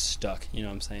just like stuck. You know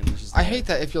what I'm saying? I hate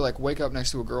that if you like wake up next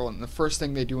to a girl and the first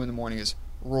thing they do in the morning is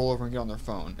roll over and get on their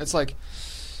phone. It's like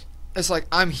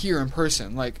I'm here in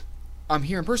person. Like, what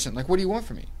do you want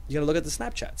from me? You gotta look at the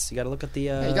Snapchats. You gotta look at the.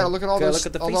 You gotta look at all those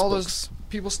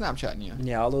people Snapchatting you.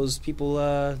 Yeah, all those people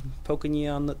poking you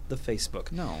on the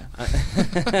Facebook. No,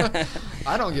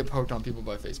 I don't get poked on people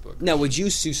by Facebook. Now, would you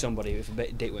sue somebody if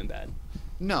a date went bad?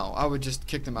 No, I would just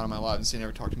kick them out of my life and say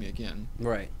never talk to me again.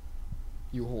 Right.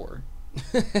 You whore.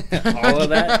 All of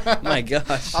that? My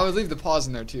gosh. I would leave the pause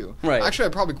in there too. Right. Actually,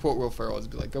 I'd probably quote Will Ferrell and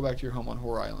be like, "Go back to your home on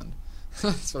Whore Island."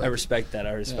 That's what I do. respect that.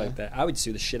 I respect Yeah. that. I would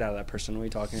sue the shit out of that person. What are you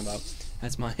talking about?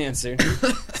 That's my answer.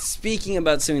 Speaking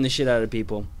about suing the shit out of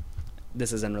people,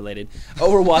 this is unrelated.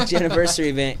 Overwatch Anniversary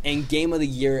Event and Game of the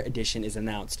Year Edition is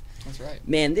announced. That's right.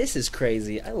 Man, this is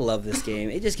crazy. I love this game.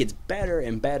 It just gets better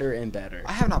and better and better.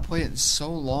 I have not played it in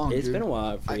so long. It's dude. been a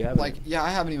while for you, I, haven't like, it? yeah, I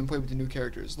haven't even played with the new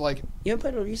characters. Like, You haven't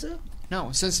played Orisa?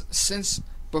 no, since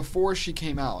before she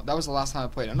came out, that was the last time I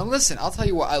played it. Now listen, I'll tell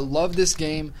you what, I love this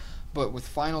game, but with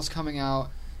finals coming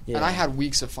out, Yeah. and I had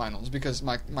weeks of finals because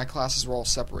my classes were all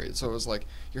separated. So it was like,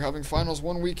 you're having finals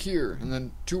 1 week here, and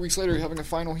then 2 weeks later you're having a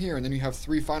final here, and then you have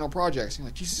 3 final projects. And you're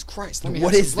like, Jesus Christ, let me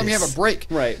What have is let me have this? a break.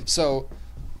 Right. So,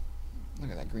 look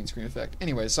at that green screen effect.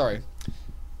 Anyway, sorry.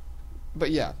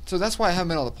 But yeah, so that's why I haven't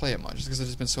been able to play it much, because I've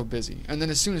just been so busy. And then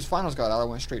as soon as finals got out, I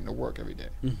went straight into work every day,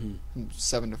 Mm-hmm. from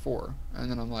 7 to 4.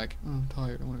 And then I'm like, oh, I'm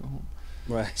tired, I want to go home.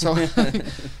 Right. So,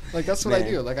 like, that's what I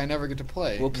Man. do. Like, I never get to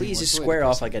play. Well, anymore. please It's just really square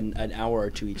off depressing. like an hour or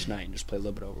two each night and just play a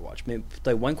little bit of Overwatch. Maybe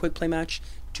play one quick play match,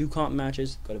 2 comp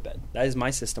matches, go to bed. That is my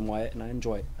system, Wyatt, and I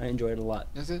enjoy it. I enjoy it a lot.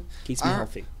 Is it? Keeps me I-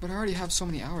 healthy. But I already have so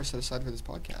many hours set aside for this A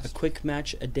podcast. quick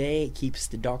match a day keeps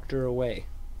the doctor away.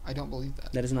 I don't believe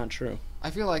that. That is not true. I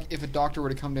feel like if a doctor were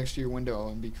to come next to your window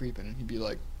and be creeping, he'd be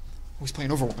like, oh, he's playing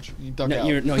Overwatch. And he'd duck No,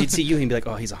 out. no, he'd see you and be like,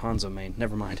 "Oh, he's a Hanzo main.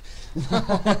 Never mind."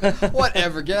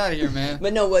 Whatever, get out of here, man.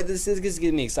 But no, what this is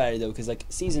getting me excited though, because like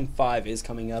season 5 is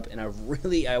coming up, and I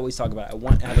always talk about it. I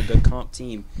want to have a good comp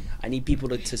team. I need people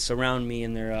to surround me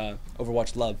in their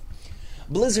Overwatch love.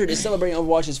 Blizzard is celebrating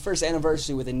Overwatch's first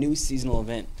anniversary with a new seasonal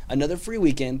event, another free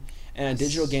weekend, and a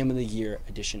digital Game of the Year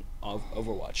edition of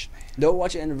Overwatch. The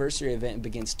Overwatch anniversary event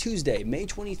begins Tuesday, May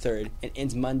 23rd, and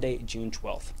ends Monday, June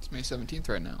 12th. It's May 17th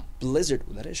right now. Blizzard,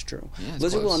 that is true. Yeah, it's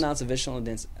Blizzard will close. announce additional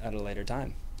events at a later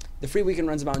time. The free weekend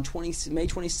runs about May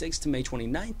 26th to May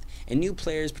 29th, and new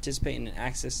players participate in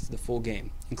access to the full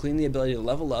game, including the ability to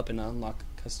level up and unlock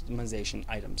customization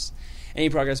items. Any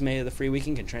progress made of the free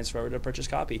weekend can transfer over to a purchase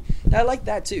copy. And I like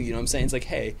that too, you know what I'm saying? It's like,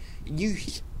 hey,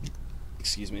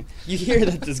 excuse me, you hear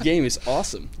that this game is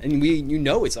awesome, and you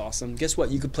know it's awesome. Guess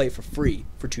what? You could play it for free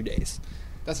for 2 days.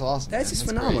 That's awesome. That's man. just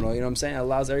That's phenomenal, great. you know what I'm saying? It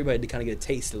allows everybody to kind of get a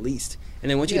taste at least. And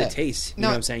then once you Yeah. get a taste, you Now-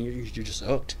 know what I'm saying, you're just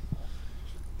hooked.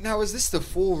 Now, is this the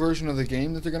full version of the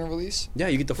game that they're going to release? Yeah,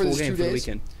 you get the For full these game 2 for the days?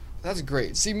 weekend. That's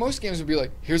great. See, most games would be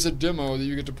like, here's a demo that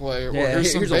you get to play, or Yeah,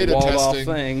 here's some here's beta a wall-off testing.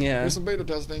 thing, yeah. Here's some beta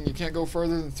testing. You can't go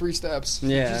further than 3 steps.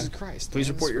 Yeah. Jesus Christ. Please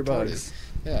man, report this your is retarded. bugs.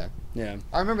 Yeah. Yeah.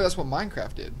 I remember that's what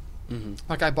Minecraft did. Mm-hmm.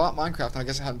 Like, I bought Minecraft, and I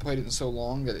guess I hadn't played it in so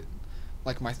long that it,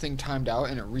 like, my thing timed out,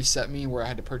 and it reset me where I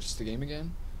had to purchase the game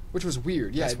again, which was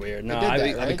weird. Yeah, That's weird. It No, did I've that,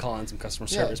 been right? calling some customer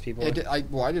Yeah, service people. it did- I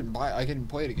didn't buy it. I didn't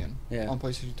play it again. Yeah. On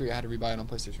PlayStation 3, I had to rebuy it on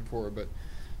PlayStation 4.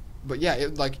 But yeah,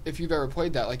 it, like if you've ever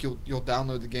played that, like you'll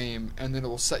download the game and then it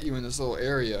will set you in this little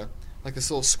area, like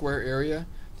this little square area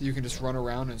that you can just run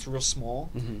around, and it's real small,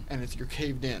 Mhm. and you're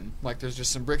caved in. Like there's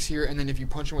just some bricks here, and then if you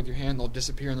punch them with your hand, they'll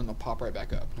disappear and then they'll pop right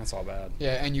back up. That's all bad.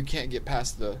 Yeah, and you can't get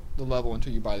past the level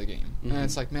until you buy the game. Mhm. And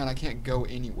it's like, man, I can't go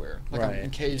anywhere. Like right. I'm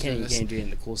encaged you in can't, this you can't do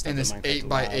any of the cool stuff in this that Minecraft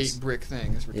 8x8 allows. brick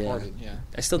thing. It's Yeah. retarded. Yeah.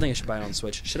 I still think I should buy it on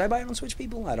Switch. Should I buy it on Switch,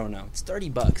 people? I don't know. It's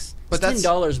 $30. But It's that's-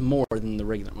 $10 more than the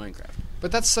regular Minecraft.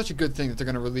 But that's such a good thing that they're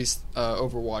going to release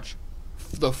Overwatch,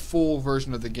 the full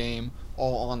version of the game,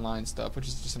 all online stuff, which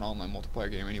is just an online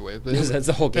multiplayer game anyway. But That's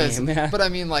the whole game, yeah. But I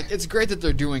mean, like, it's great that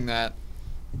they're doing that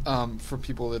for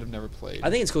people that have never played.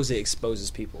 I think it's because it exposes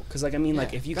people. Because, like, I mean,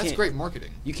 like, Yeah, if you that's can't... great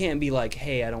marketing. You can't be like,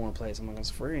 hey, I don't want to play it. So I'm like, it's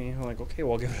free. I'm like, okay,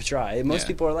 well, I'll give it a try. Most Yeah.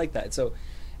 people are like that. So,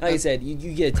 like I said, you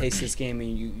get a taste of this game,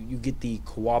 and you get the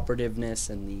cooperativeness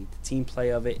and the team play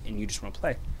of it, and you just want to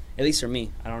play. At least for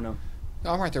me. I don't know.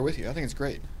 No, I'm right there with you. I think it's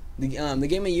great. The Game of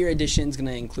the Year edition is going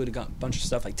to include a bunch of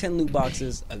stuff like 10 loot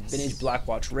boxes, a vintage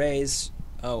Blackwatch Rays.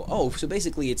 So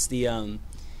basically it's the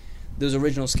those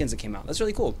original skins that came out. That's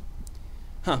really cool.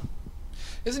 Huh.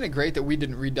 Isn't it great that we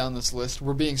didn't read down this list?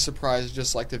 We're being surprised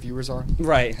just like the viewers are.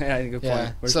 Right. Yeah, good Yeah.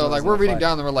 point. Where's So, the like, ones we're that reading apply?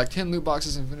 down, and we're like, 10 loot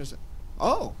boxes and finished.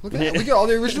 Oh, look at that. We get all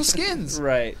the original skins.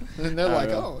 Right. And they're I like,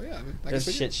 don't know. oh, yeah. I This guess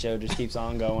we shit did. show just keeps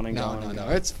on going and No, going no, and no.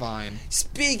 going. It's fine.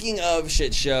 Speaking of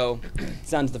shit show,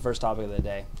 it's down to the first topic of the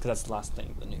day, because that's the last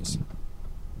thing of the news.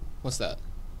 What's that?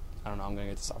 I don't know, I'm going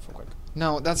to get this off real quick.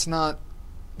 No, that's not.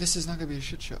 This is not going to be a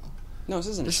shit show. No, this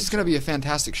isn't. This is going to be a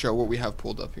fantastic show, what we have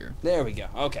pulled up here. There we go.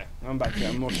 Okay, I'm back here.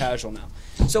 I'm more casual now.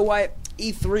 So, Wyatt,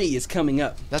 E3 is coming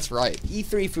up. That's right.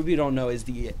 E3, for people who don't know, is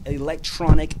the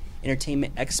Electronic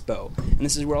Entertainment Expo. And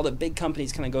this is where all the big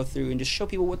companies kind of go through and just show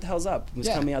people what the hell's up. What's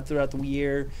Yeah. coming out throughout the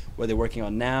year, what they're working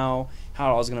on now,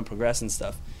 how it all's going to progress and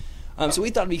stuff. So we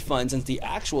thought it'd be fun, since the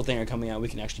actual thing are coming out, we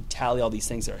can actually tally all these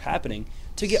things that are happening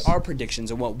to get our predictions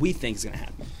of what we think is going to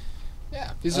happen.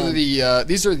 Yeah, these are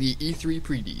the E3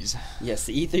 predicts. Yes,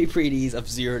 the E3 predicts of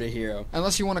Zero to Hero.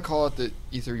 Unless you want to call it the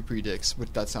E3 predicts,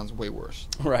 which that sounds way worse.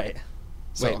 Right.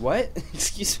 So- Wait, what?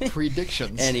 Excuse me?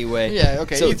 Predictions. Anyway. Yeah,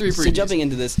 okay, So, E3 predicts. so jumping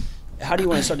into this, how do you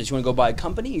want to start this? You want to go by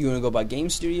company? You want to go by game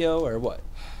studio, or what?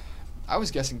 I was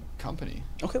guessing company.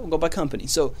 Okay, we'll go by company.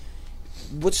 So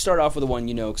let's start off with the one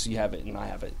you know, because you have it and I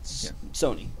have it. Yeah.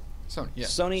 Sony. Sony, yeah.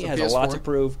 Sony So has a lot PS4. to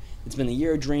prove. It's been the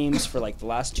year of dreams for like the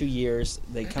last 2 years.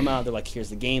 They come out, they're like, here's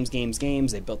the games.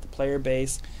 They built the player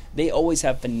base. They always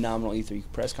have phenomenal E3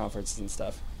 press conferences and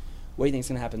stuff. What do you think is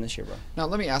going to happen this year, bro? Now,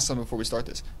 let me ask something before we start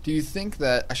this. Do you think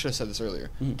that I should have said this earlier?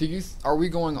 Mhm. Are we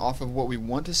going off of what we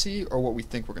want to see or what we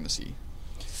think we're going to see?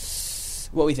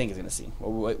 What we think is going to see.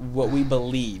 What we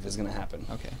believe is going to happen.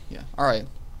 Okay, yeah. All right.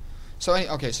 So,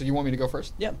 so you want me to go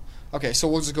first? Yeah. Okay, so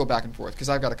we'll just go back and forth because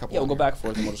I've got a couple. Yeah, we'll on go here. back and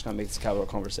forth and we'll just kind of make this casual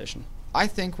conversation. I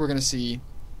think we're going to see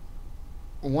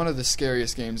one of the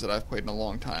scariest games that I've played in a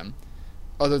long time,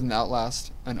 other than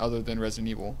Outlast and other than Resident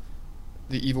Evil,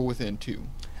 The Evil Within 2.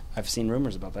 I've seen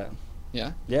rumors about that.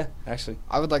 Yeah? Yeah, actually.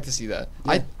 I would like to see that.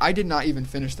 Yeah. I did not even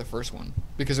finish the first one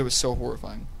because it was so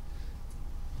horrifying.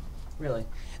 Really?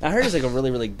 I heard it's like a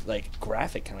really, really like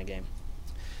graphic kind of game.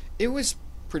 It was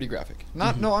pretty graphic.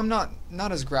 No, I'm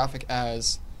not as graphic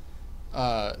as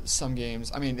some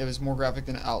games. I mean, it was more graphic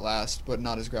than Outlast, but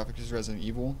not as graphic as Resident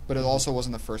Evil. But it also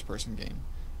wasn't a first-person game.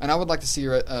 And I would like to see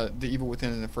The Evil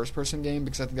Within in a first-person game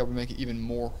because I think that would make it even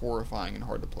more horrifying and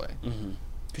hard to play. Mm-hmm.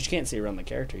 Because you can't see around the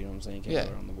character, you know what I'm saying? You can't Yeah.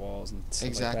 go around the walls and stuff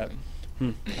Exactly.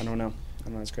 like that. I don't know.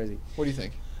 That's crazy. What do you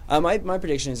think? My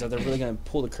prediction is that they're really going to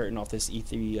pull the curtain off this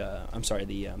E3.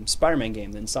 The Spider-Man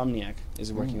game that Insomniac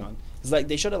is working on. It's like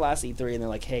they showed it last E3 and they're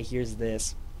like, "Hey, here's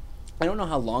this." I don't know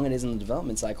how long it is in the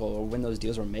development cycle or when those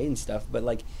deals were made and stuff, but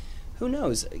like, who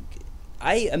knows?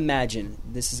 I imagine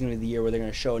this is going to be the year where they're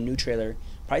going to show a new trailer,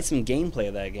 probably some gameplay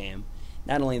of that game.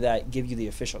 Not only that, give you the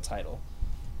official title,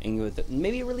 and with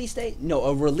maybe a release date. No,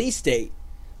 a release date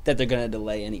that they're going to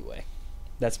delay anyway.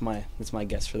 That's my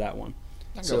guess for that one.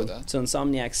 I'll So, go with that. so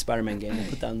Insomniac's Spider-Man game, we'll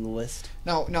put that on the list.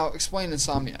 Now explain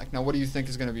Insomniac. Now, what do you think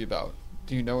is going to be about?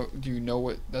 Do you know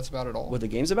what that's about at all? What the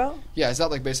game's about? Yeah, is that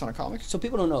like based on a comic? So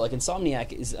people don't know, like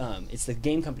Insomniac is it's the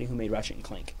game company who made Ratchet and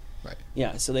Clank. Right.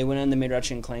 Yeah, so they went in, they made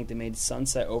Ratchet and Clank, they made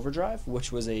Sunset Overdrive,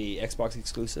 which was a Xbox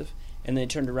exclusive, and they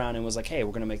turned around and was like, hey,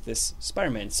 we're going to make this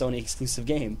Spider-Man Sony exclusive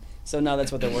game. So now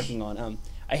that's what they're working on.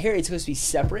 I hear it's supposed to be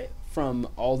separate from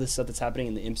all this stuff that's happening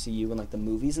in the MCU and like the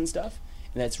movies and stuff,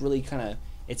 and that's really kind of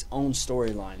its own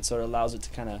storyline, so it allows it to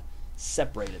kind of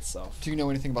separate itself. Do you know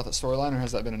anything about that storyline, or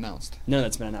has that been announced? No,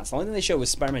 that's been announced. The only thing they showed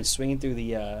was Spider-Man swinging through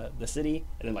the city,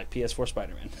 and then like PS4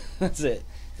 Spider-Man. That's it.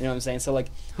 You know what I'm saying? So like,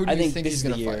 Who do I you think think this he's is the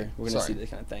gonna year fight? we're gonna see Sorry. this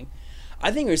kind of thing.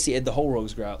 I think we're gonna see the whole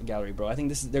Rogues Gallery, bro. I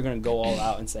think they're gonna go all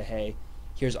out and say, hey,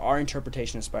 here's our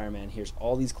interpretation of Spider-Man. Here's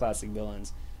all these classic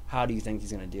villains. How do you think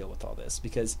he's gonna deal with all this?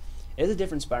 Because it is a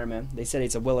different Spider-Man. They said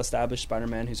it's a well-established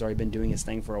Spider-Man who's already been doing his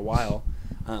thing for a while.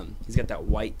 He's got that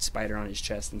white spider on his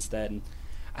chest instead. And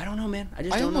I don't know, man. I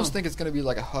just I don't almost know. think it's going to be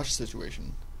like a Hush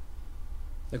situation.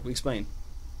 Like we explained.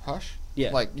 Hush?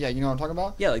 Yeah. Like, yeah, you know what I'm talking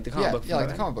about? Yeah, like the comic book. Yeah, like the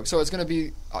Spider-Man. comic book. So it's going to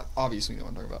be, obviously you know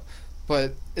what I'm talking about.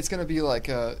 But it's going to be like,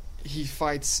 he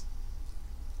fights,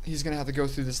 he's going to have to go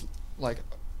through this, like,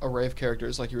 array of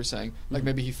characters, like you were saying. Like,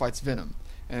 maybe he fights Venom.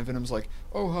 And Venom's like,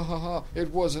 oh, ha, ha, ha, it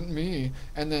wasn't me.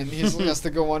 And then he has to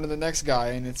go on to the next guy,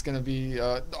 and it's going to be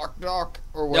Doc,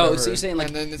 or whatever. Oh, so you're saying like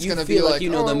and then it's you gonna feel be like you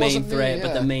know oh, the it main wasn't me, threat, but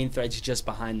yeah. the main threat's just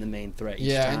behind the main threat each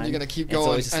Yeah, time. and you're going to keep And it's going,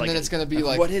 always just and like, then it's going to be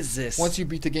like, what is this? once you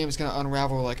beat the game, it's going to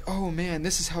unravel like, oh man,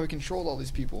 this is how he controlled all these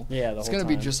people. Yeah, the it's whole going to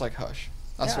be time. just like Hush.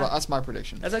 That's Yeah. that's my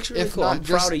prediction. That's actually really If cool. not I'm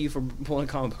just- proud of you for pulling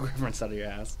a comic book reference out of your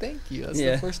ass. Thank you. That's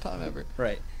Yeah. the first time ever.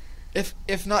 Right.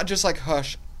 If not just like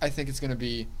Hush, I think it's going to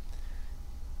be.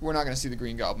 We're not going to see the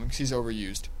Green Goblin because he's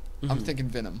overused. I'm Mhm. thinking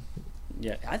Venom.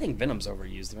 Yeah, I think Venom's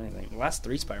overused. If anything, the last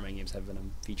 3 Spider-Man games have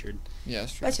Venom featured. Yeah,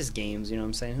 that's true. That's just games, you know what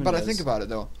I'm saying? Who But I knows? think about it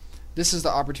though. This is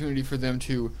the opportunity for them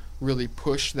to really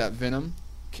push that Venom,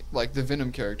 like the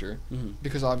Venom character, Mhm.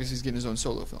 because obviously he's getting his own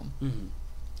solo film. Mhm.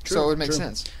 So True, it makes true.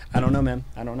 sense. I don't know, man.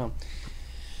 I don't know.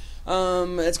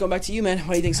 Let's go back to you, man. What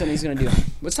do you think Sony's gonna do?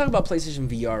 Let's talk about PlayStation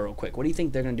VR real quick. What do you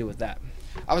think they're gonna do with that?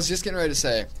 I was just getting ready to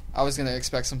say I was going to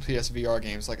expect some PSVR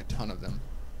games, like a ton of them.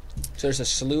 So there's a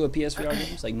slew of PSVR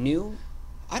games, like new.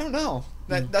 I don't know.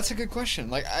 That's a good question.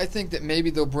 Like, I think that maybe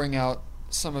they'll bring out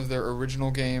some of their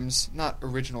original games, not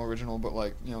original, but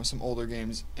like, you know, some older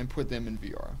games and put them in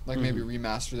VR. Like maybe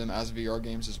remaster them as VR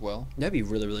games as well. That'd be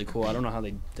really, really cool. I don't know how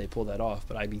they pull that off,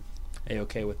 but I'd be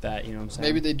A-okay with that, you know what I'm saying?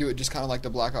 Maybe they do it just kind of like the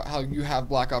Black Ops, how you have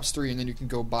Black Ops 3 and then you can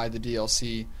go buy the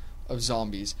DLC of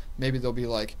zombies. Maybe they'll be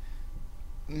like,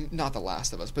 not The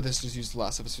Last of Us, but let's just use The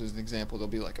Last of Us as an example. They'll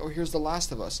be like, oh, here's The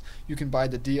Last of Us. You can buy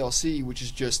the DLC, which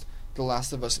is just The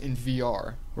Last of Us in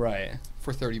VR Right.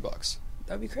 for $30.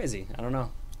 That'd be crazy. I don't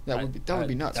know. That would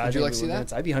be nuts. I Would you think like to it see would be that?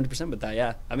 nuts. I'd be 100% with that,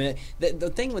 yeah. I mean, the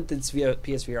thing with this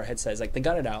PSVR headset is, like, they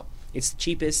got it out. It's the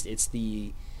cheapest. It's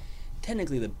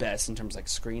technically the best in terms of, like,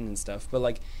 screen and stuff. But,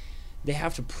 like, they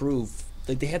have to prove,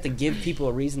 like, they have to give people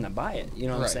a reason to buy it. You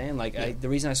know what Right. I'm saying? Like, Yeah. the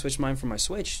reason I switched mine from my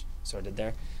Switch,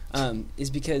 is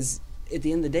because at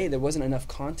the end of the day, there wasn't enough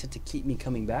content to keep me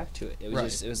coming back to it. It was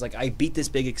Right. it was like, I beat this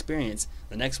big experience.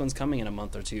 The next one's coming in a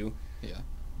month or two. Yeah.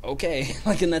 Okay,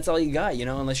 like, and that's all you got, you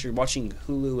know, unless you're watching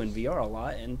Hulu and VR a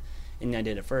lot, and I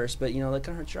did it first, but, you know, that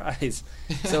kind of hurts your eyes.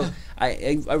 So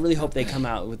I really hope they come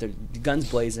out with their guns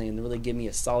blazing and really give me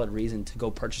a solid reason to go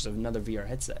purchase another VR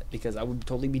headset, because I would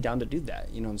totally be down to do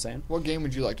that, you know what I'm saying? What game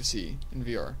would you like to see in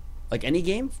VR? Like, any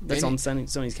game that's Any- on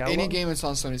Sony's catalog? Any game that's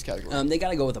on Sony's category. They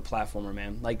gotta go with a platformer,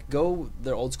 man. Like, go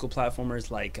their old school platformers,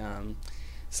 like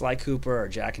Sly Cooper or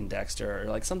Jack and Dexter, or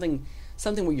like something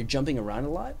where you're jumping around a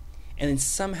lot, and then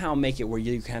somehow make it where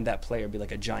you can have that player be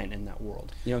like a giant in that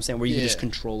world. You know what I'm saying? Where you can just Yeah.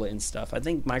 control it and stuff. I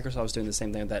think Microsoft's doing the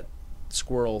same thing with that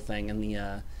squirrel thing in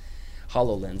the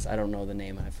HoloLens. I don't know the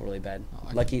name. I feel really bad. Oh,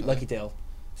 I Lucky don't know that. Tail.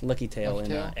 Lucky Tail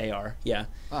Lucky in Tail? AR. Yeah.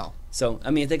 Wow. So,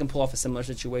 I mean, if they can pull off a similar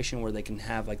situation where they can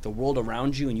have, like, the world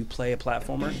around you and you play a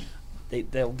platformer,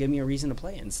 they'll give me a reason to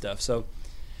play it and stuff. So,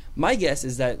 my guess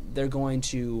is that they're going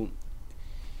to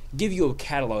give you a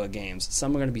catalog of games.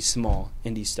 Some are going to be small,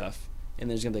 indie stuff, and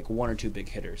there's going to be, like, one or two big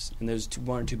hitters. And those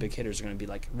one or two big hitters are going to be,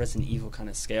 like, Resident Evil kind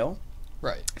of scale.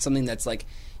 Right. Something that's, like,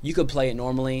 you could play it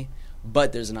normally,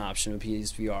 but there's an option with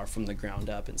PSVR from the ground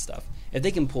up and stuff. If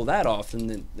they can pull that off,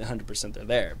 then 100% they're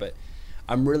there. But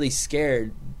I'm really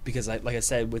scared because, like I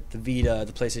said, with the Vita,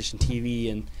 the PlayStation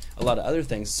TV, and a lot of other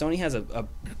things, Sony has a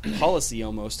policy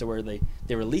almost to where they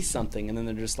release something and then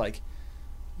they're just like,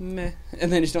 meh,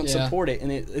 and then just don't Yeah. support it.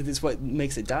 And it's what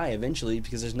makes it die eventually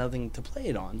because there's nothing to play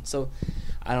it on. So,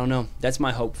 I don't know. That's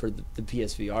my hope for the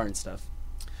PSVR and stuff.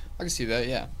 I can see that,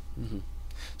 yeah. Mm-hmm.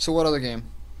 So what other game?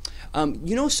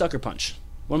 You know Sucker Punch,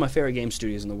 one of my favorite game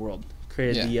studios in the world,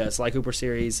 created Yeah. the Sly Cooper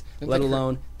series, Didn't let they cre-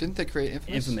 alone Didn't they create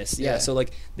Infamous? Infamous. Yeah, so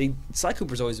like Sly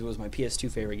Cooper's always was my PS2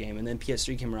 favorite game, and then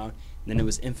PS3 came around, and then it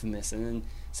was Infamous, and then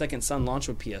Second Son launched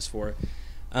with PS4.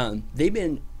 They've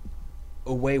been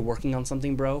away working on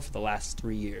something, bro, for the last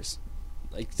 3 years,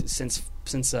 like since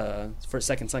first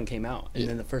Second Son came out, and Yeah.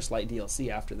 then the first Light DLC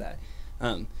after that.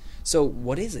 So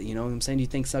what is it? You know what I'm saying? Do you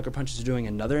think Sucker Punch is doing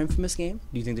another Infamous game?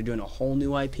 Do you think they're doing a whole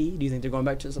new IP? Do you think they're going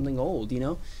back to something old? You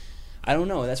know, I don't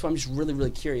know. That's why I'm just really, really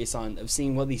curious of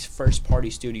seeing what these first party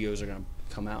studios are going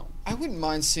to come out. I wouldn't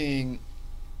mind seeing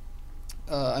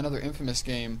another Infamous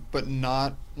game, but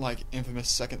not like Infamous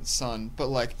Second Son, but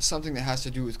like something that has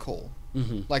to do with Cole,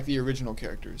 Mm-hmm. like the original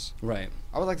characters. Right.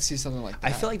 I would like to see something like that.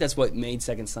 I feel like that's what made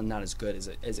Second Son not as good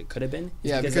as it could have been. It's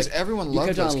Yeah, because like, everyone you loved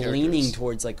kept those on characters. leaning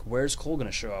towards like, where's Cole going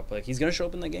to show up? Like, he's going to show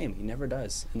up in the game. He never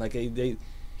does. And like they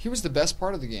He was the best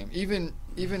part of the game. Even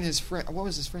his friend. What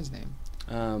was his friend's name?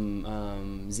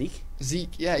 Zeke. Zeke.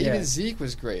 Yeah, Yeah. even Zeke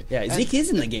was great. Yeah, And Zeke is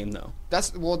in the game though.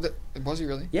 That's was he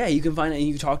really? Yeah, you can find it. And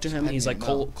you talk to him. I And he's didn't like,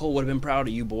 know. Cole would have been proud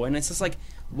of you, boy. And it's just like,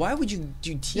 why would you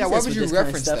tease Yeah, why us would with you this kind of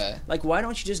reference stuff? that? Like, why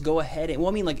don't you just go ahead and? Well,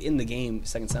 I mean, like in the game,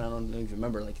 Second Son. I don't know if you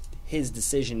remember. Like his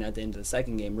decision at the end of the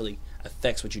second game really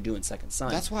affects what you do in Second Son.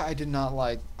 That's why I didn't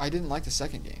like the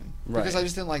second game because Right. I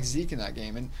just didn't like Zeke in that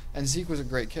game, and Zeke was a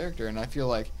great character, and I feel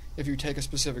like if you take a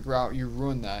specific route, you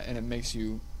ruin that, and it makes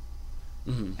you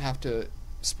hmm have to.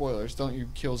 Spoilers! Don't you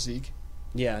kill Zeke?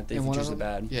 Yeah, they in one of features are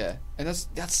them? bad. Yeah, and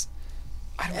that's.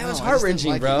 I don't It know. was I just didn't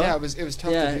heart-wrenching, like bro. It. Yeah, it was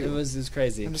tough Yeah, to do. it was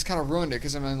crazy. And just kind of ruined it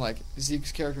because I mean, like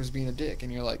Zeke's character was being a dick,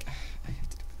 and you're like, I have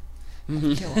to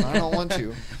Mhm. kill him. I don't want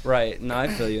to. Right. No, I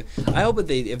feel you. I hope if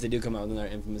they do come out with another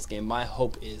Infamous game, my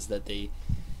hope is that they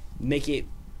make it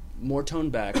more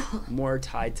toned back, more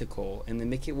tied to Cole, and then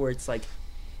make it where it's like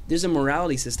there's a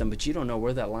morality system, but you don't know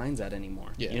where that line's at anymore.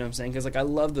 Yeah. You know what I'm saying? Because like I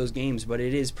love those games, but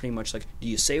it is pretty much like, do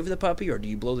you save the puppy or do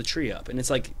you blow the tree up? And it's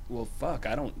like, well, fuck,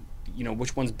 I don't. You know,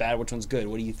 which one's bad, which one's good?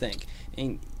 What do you think?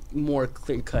 And more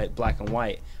clear cut, black and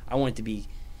white. I want it to be,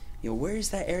 you know, where's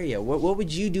that area? What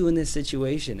would you do in this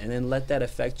situation? And then let that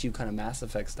affect you kind of Mass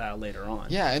Effect style later on.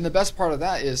 Yeah, and the best part of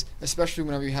that is, especially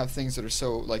whenever you have things that are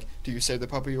so, like, do you save the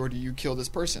puppy or do you kill this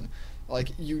person?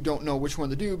 Like, you don't know which one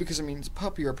to do because, I mean, it's a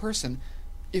puppy or a person.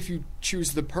 If you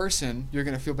choose the person, you're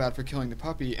going to feel bad for killing the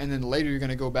puppy, and then later you're going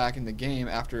to go back in the game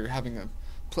after having a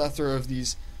plethora of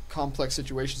these complex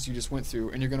situations you just went through,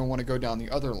 and you're going to want to go down the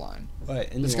other line.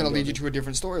 Right, and It's going to lead you to a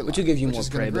different storyline, which will give you more is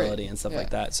gonna be great. playability and stuff Yeah. like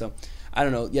that. So, I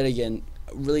don't know. Yet again,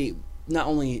 really, not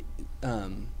only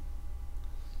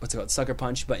what's it called, Sucker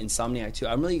Punch, but Insomniac too.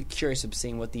 I'm really curious of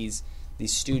seeing what these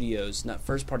studios, not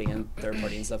first party and third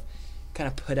party and stuff, kind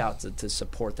of put out to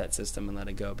support that system and let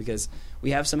it go, because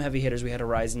we have some heavy hitters. We had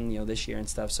Horizon, this year and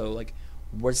stuff. So like,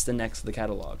 what's the next of the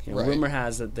catalog? Right. Rumor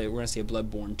has that we're going to see a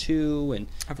Bloodborne 2 and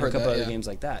I've a heard couple that, other yeah. games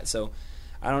like that. So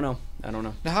I don't know.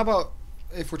 Now, how about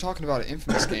if we're talking about an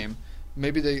Infamous game?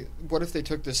 Maybe what if they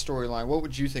took this storyline? What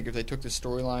would you think if they took this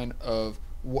storyline of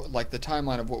like the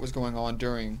timeline of what was going on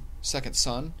during Second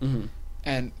Son, Mm-hmm.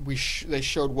 and they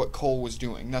showed what Cole was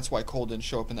doing? That's why Cole didn't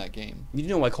show up in that game. You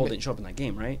know why Cole didn't show up in that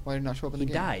game, right? Why did he not show up in He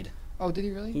the game? died. Oh, did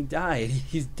he really? He died.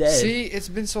 He's dead. See, it's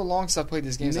been so long since I played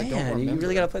these games. I don't Man, remember. you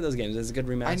really got to play those games. It's a good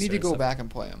remaster. I need to and go stuff. back and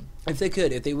play them. If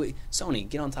they would, Sony,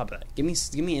 get on top of that. Give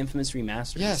me Infamous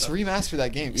remaster. Yes, remaster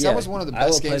that game, because Yeah, that was one of the I will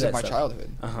best play games that of my stuff. childhood.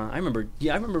 I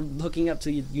remember hooking up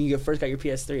to you first got your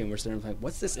PS3 and we're sitting there like,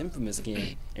 what's this Infamous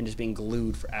game? And just being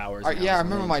glued for hours. and Yeah, I hours on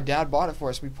remember end. my dad bought it for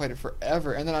us. We played it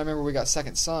forever, and then I remember we got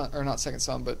Second Son, or not Second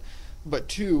Son, but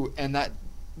 2, and that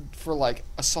for like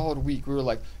a solid week we were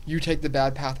like, you take the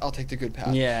bad path, I'll take the good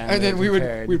path. Yeah, and then we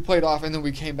we played off, and then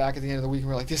we came back at the end of the week and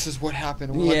we were like, this is what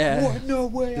happened. And we're Yeah. like, what? No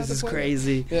way. I had This to is play that.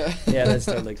 crazy. Yeah. Yeah, that's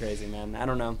totally crazy, man. I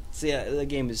don't know. So yeah, the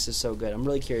game is just so good. I'm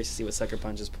really curious to see what Sucker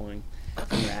Punch is pulling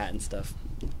from their hat and stuff.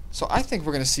 So I think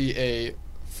we're gonna see a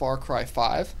Far Cry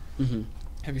 5. Mm-hmm.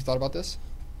 Have you thought about this?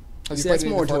 Have you See, played that's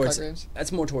any more of the Far Cry towards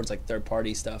games? like third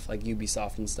party stuff, like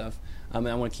Ubisoft and stuff. And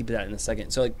I want to keep that in a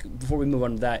second. So like before we move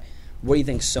on to that, what do you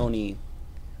think Sony?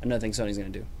 Another thing Sony's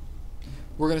gonna do?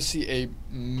 We're gonna see a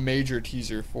major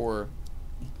teaser for.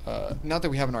 Not that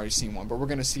we haven't already seen one, but we're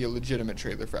gonna see a legitimate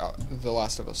trailer for The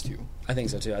Last of Us 2. I think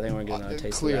so too. I think we're gonna get another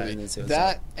taste Clearly, of that. And then see what's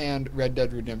that up. and Red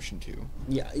Dead Redemption 2.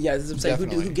 Yeah. That's what I'm saying. Who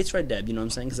Definitely. gets Red Dead? You know what I'm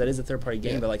saying? Because that is a third party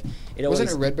game, Yeah. but like it always.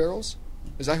 Wasn't it Red Barrels?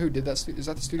 Is that who did that? Is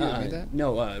that the studio that made that?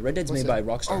 No, Red Dead's What's made by it?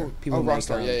 Rockstar. Oh, People make,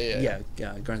 Rockstar.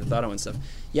 Yeah. Grand Theft Auto and stuff.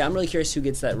 Yeah, I'm really curious who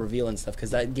gets that reveal and stuff,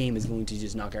 because that game is going to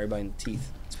just knock everybody in the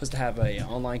teeth. It's supposed to have a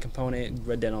online component,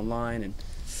 Red Dead Online, and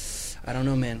I don't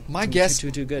know, man. My Too- guess,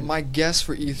 too good. My guess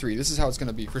for E3. This is how it's going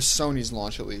to be for Sony's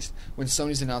launch, at least. When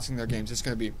Sony's announcing their games, it's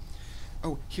going to be,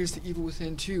 oh, here's the Evil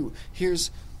Within 2. Here's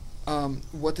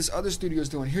what this other studio's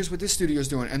doing. Here's what this studio's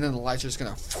doing, and then the lights are just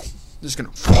going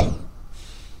to.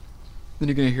 Then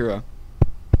you're going to hear a.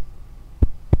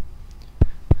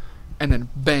 And then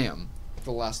bam,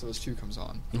 The Last of Us 2 comes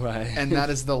on, Right. and that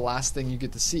is the last thing you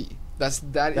get to see. That's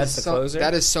the closer?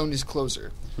 That is Sony's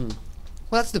closer. Hmm.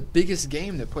 Well, that's the biggest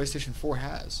game that PlayStation 4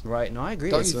 has. Right. No, I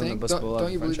agree. Don't It's you one of think? the most beloved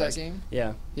Don't you believe that franchise. game?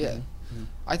 Yeah. Yeah. Mhm.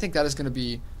 I think that is going to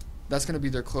be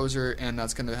their closer, and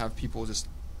that's going to have people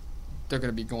they're going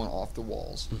to be going off the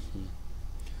walls.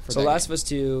 for So that Last game. of Us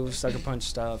 2, Sucker Punch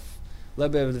stuff, a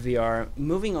little bit of the VR.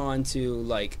 Moving on to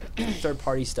like third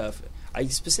party stuff. I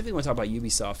specifically want to talk about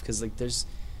Ubisoft because like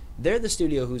they're the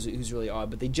studio who's really odd,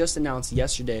 but they just announced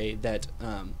yesterday that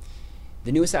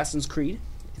the new Assassin's Creed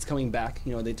is coming back.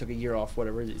 You know, they took a year off,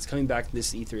 whatever. It's coming back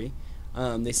this E3.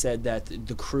 They said that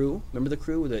the Crew, remember the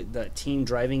Crew, the team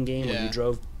driving game where Yeah. you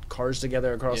drove cars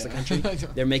together across the Yeah. country?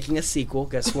 They're making a sequel.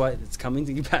 Guess what? It's coming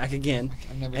to back again.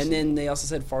 I've never And seen then it. they also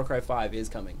said Far Cry 5 is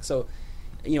coming. So,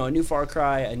 you know, a new Far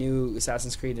Cry, a new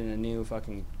Assassin's Creed, and a new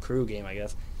fucking Crew game, I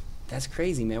guess. That's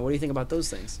crazy, man. What do you think about those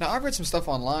things? Now, I've read some stuff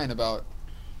online about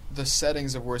the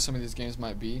settings of where some of these games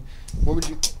might be. What would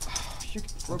you? You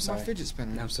broke my sorry. fidget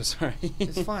spinner. I'm so sorry.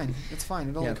 It's fine. It's fine.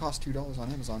 It only Yeah. costs $2 on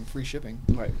Amazon, free shipping.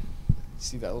 Right.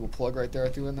 See that little plug right there I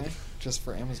threw in there? Just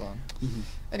for Amazon. Mhm.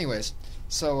 Anyways,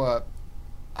 so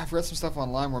I've read some stuff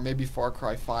online where maybe Far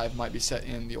Cry 5 might be set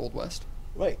in the Old West.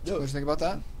 Right. What do you think about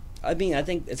that? I mean, I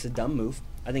think it's a dumb move.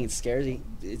 I think it's scary.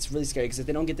 It's really scary because if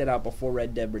they don't get that out before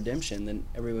Red Dead Redemption, then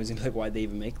everyone's gonna be like, "Why'd they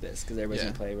even make this?" Because everybody's Yeah.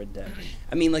 gonna play Red Dead.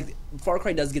 I mean, like Far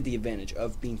Cry does get the advantage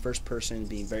of being first person,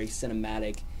 being very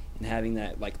cinematic, and having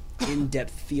that like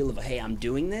in-depth feel of, "Hey, I'm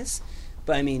doing this."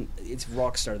 But I mean, it's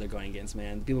Rockstar they're going against,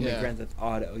 man. People make Yeah. Grand Theft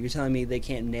Auto. You're telling me they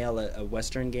can't nail a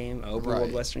Western game, an open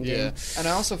world Western game? And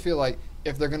I also feel like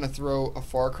if they're gonna throw a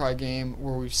Far Cry game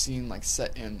where we've seen like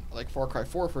set in like Far Cry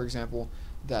 4, for example,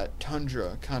 that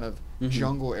tundra kind of Mhm.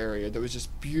 jungle area that was just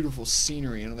beautiful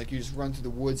scenery, and like you just run through the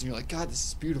woods and you're like, God, this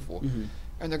is beautiful. Mhm.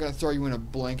 And they're gonna throw you in a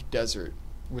blank desert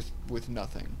with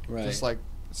nothing, Right. just like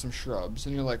some shrubs,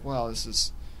 and you're like, wow, this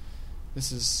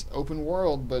is open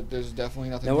world, but there's definitely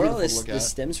nothing Now, where all beautiful to this look at.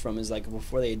 stems from is like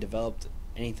before they developed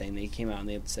anything, they came out and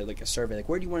they said like a survey, like,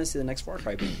 where do you want to see the next Far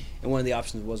Cry be? And one of the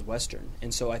options was Western.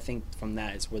 And so I think from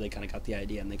that is where they kind of got the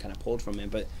idea and they kind of pulled from it.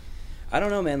 But I don't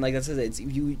know, man. Like that's it's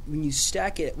you when you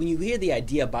stack it when you hear the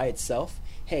idea by itself.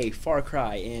 Hey, Far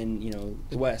Cry in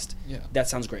the West. Yeah. That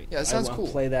sounds great. Yeah, it sounds I cool.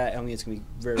 Play that. I mean, it's gonna be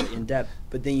very in depth.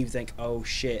 But then you think, oh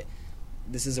shit,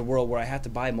 this is a world where I have to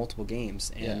buy multiple games.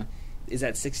 And Yeah. is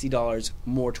that $60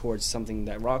 more towards something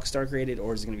that Rockstar created,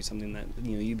 or is it gonna be something that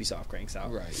Ubisoft cranks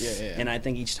out? Right. Yeah. And I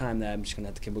think each time that I'm just gonna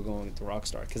have to keep going with the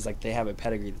Rockstar because like they have a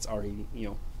pedigree that's already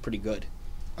pretty good.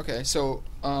 Okay, so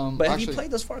But have actually, you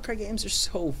played those Far Cry games? They're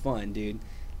so fun, dude.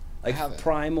 Like haven't.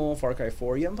 Primal, Far Cry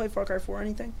 4. You haven't played Far Cry 4 or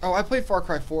anything? Oh, I played Far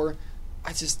Cry 4.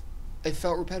 It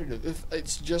felt repetitive.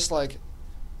 It's just like,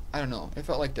 I don't know. It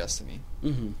felt like Destiny.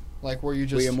 Mm-hmm. Like where you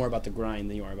just Where you're more about the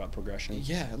grind than you are about progression.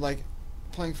 Yeah, like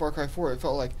playing Far Cry 4, it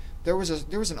felt like there was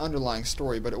an underlying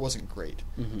story, but it wasn't great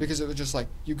Mhm. because it was just like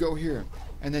you go here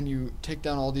and then you take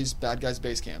down all these bad guys'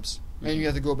 base camps, and you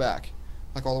have to go back,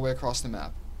 like all the way across the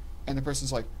map, and the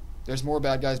person's like, "There's more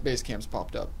bad guys' base camps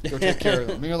popped up. Go take care of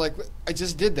them." And you're like, "I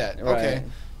just did that." Right. Okay,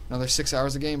 another 6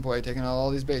 hours of gameplay, taking out all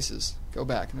these bases. Go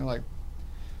back, and they're like,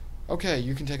 "Okay,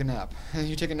 you can take a nap," and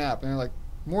you take a nap, and they're like,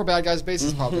 "More bad guys'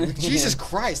 bases popped up." Like, Jesus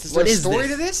Christ, is there What a is story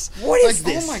this? to this? What is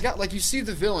like, this? Oh my god! Like you see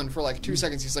the villain for like 2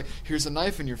 seconds. He's like, "Here's a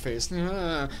knife in your face,"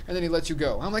 and then he lets you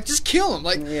go. I'm like, just kill him!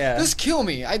 Like, Yeah. just kill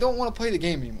me! I don't want to play the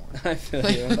game anymore. I feel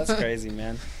you. That's crazy,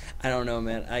 man. I don't know,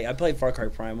 man. I played Far Cry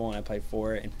Primal and I played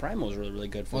 4, and Primal was really, really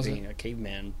good for Was being a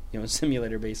caveman,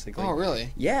 simulator basically. Oh, really?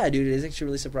 Yeah, dude, it is actually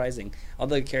really surprising. All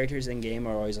the characters in game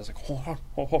are always like,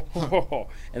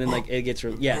 and then like it gets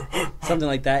something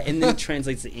like that, and then it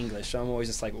translates to English. So I'm always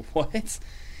just like, what?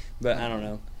 But I don't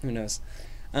know. Who knows?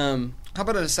 How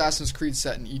about an Assassin's Creed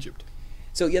set in Egypt?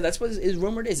 So yeah, that's what is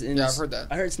rumored is. And Yeah, I've heard that.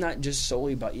 I heard it's not just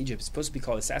solely about Egypt. It's supposed to be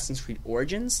called Assassin's Creed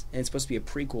Origins, and it's supposed to be a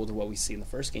prequel to what we see in the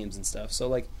first games and stuff. So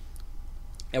like,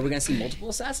 are we gonna see multiple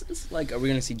assassins? Like, are we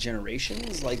gonna see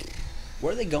generations? Like,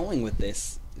 where are they going with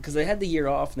this? Because they had the year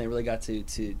off and they really got to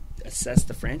assess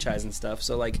the franchise and stuff.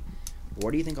 So like, where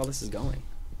do you think all this is going?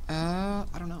 I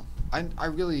don't know. I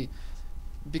really,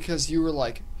 because you were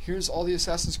like, here's all the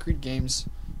Assassin's Creed games.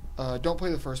 Don't play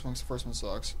the first one 'cause the first one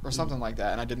sucks, or something like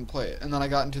that, and I didn't play it. And then I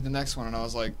got into the next one, and I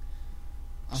was like,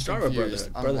 I'm Start with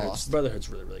confused. Brotherhood. I'm lost. Brotherhood's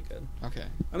really, really good. Okay.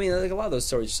 I mean, like a lot of those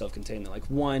stories are self-contained. They're like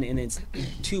one, and it's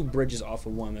two bridges off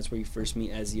of one. That's where you first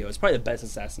meet Ezio. It's probably the best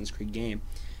Assassin's Creed game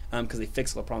because they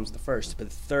fix all the problems with the first. But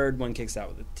the third one kicks out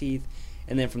with the teeth,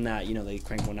 and then from that, they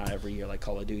crank one out every year, like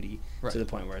Call of Duty, Right. to the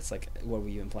point where it's like, what are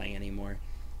we even playing anymore?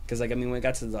 Because like, I mean, when it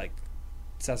got to like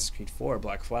Assassin's Creed 4,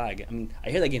 Black Flag, I mean, I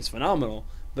hear that game's phenomenal,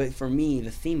 but for me,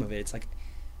 the theme of it, it's like,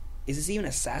 is this even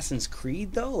Assassin's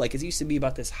Creed though? Like, it used to be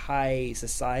about this high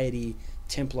society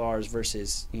Templars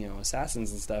versus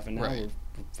assassins and stuff, and now Right.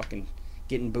 we're fucking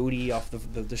getting booty off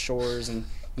the shores and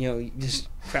just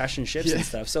crashing ships and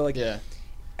stuff. So like, Yeah.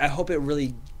 I hope it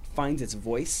really finds its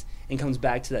voice and comes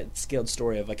back to that scaled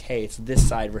story of like, hey, it's this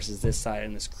side versus this side,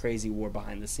 and this crazy war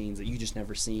behind the scenes that you just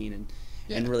never seen, and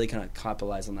Yeah. really kind of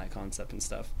capitalize on that concept and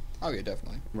stuff. Oh yeah,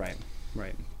 definitely. Right.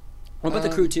 What about the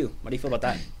crew too? What do you feel about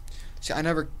that? See, I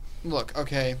never look.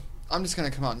 Okay, I'm just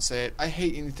gonna come out and say it. I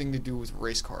hate anything to do with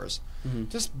race cars. Mm-hmm.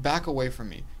 Just back away from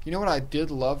me. You know what I did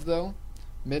love though?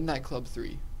 Midnight Club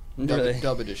 3. Really?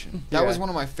 Dub edition. That Yeah. was one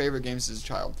of my favorite games as a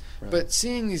child. Right. But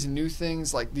seeing these new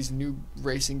things, like these new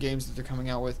racing games that they're coming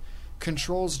out with,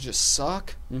 controls just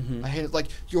suck. Mm-hmm. I hate it. Like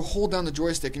you hold down the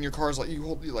joystick and your car's like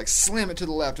you slam it to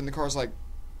the left and the car's like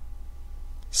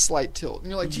slight tilt. And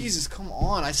you're like, Jesus, come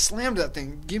on! I slammed that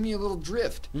thing. Give me a little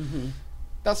drift. Mm-hmm.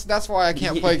 That's why I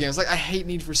can't play games. Like I hate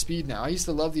Need for Speed now. I used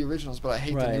to love the originals, but I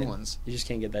hate the new ones. You just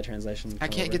can't get that translation. I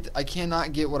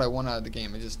cannot get what I want out of the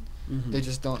game. Mm-hmm. They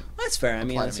just don't. That's fair. I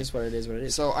mean, apply to that's me. just what it is. What it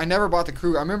is. So I never bought the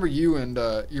crew. I remember you and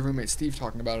your roommate Steve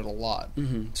talking about it a lot.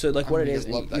 Mm-hmm. So like, I what it mean, is,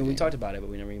 you guys love that we game. talked about it, but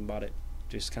we never even bought it.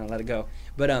 Just kind of let it go.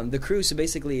 But the crew. So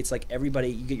basically, it's like everybody.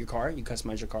 You get your car. You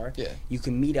customize your car. Yeah. You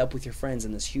can meet up with your friends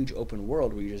in this huge open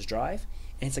world where you just drive,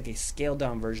 and it's like a scaled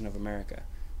down version of America,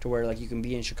 to where like you can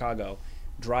be in Chicago,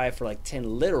 drive for like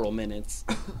 10 literal minutes,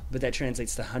 but that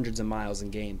translates to hundreds of miles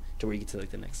in game to where you get to like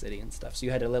the next city and stuff. So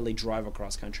you had to literally drive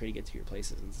across country to get to your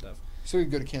places and stuff. So we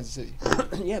could go to Kansas City.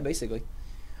 Yeah, basically.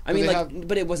 I But mean, they like,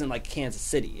 but it wasn't like Kansas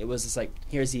City. It was just like,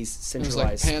 here's these It was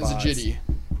like centralized spots. Panzagitty.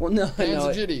 Well, no,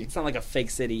 Panzagitty. it's not like a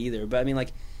fake city either. But I mean,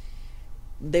 like,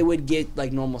 they would get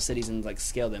like normal cities and like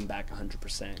scale them back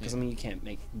 100%. Because I mean, you can't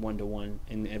make 1-to-1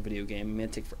 in a video game. I mean,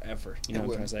 it'd take forever. You know It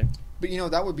what I'm would. trying to say?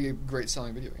 But that would be a great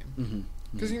selling video game. Mm-hmm.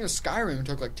 Because Skyrim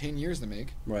took like 10 years to make.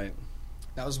 Right.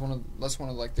 That's one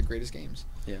of like the greatest games.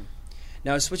 Yeah.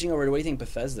 Now switching over to what do you think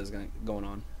Bethesda's going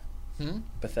on?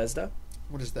 Bethesda.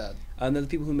 What is that? They're the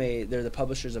people who they're the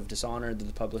publishers of Dishonored. They're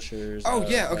the publishers. Oh,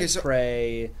 of, yeah, okay, like, so-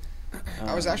 Prey.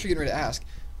 I was actually getting ready to ask.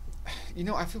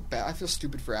 I feel bad. I feel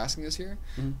stupid for asking this here.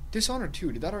 Mhm. Dishonored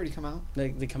 2, did that already come out? They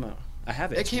come out. I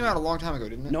have it. It came out a long time ago,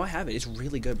 didn't it? No, I have it. It's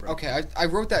really good, bro. Okay, I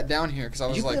wrote that down here because I Did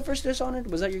was you play like, the first Dishonored?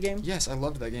 Was that your game? yes, I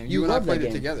loved that game. You You and I loved that played it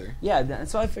game. together. Yeah,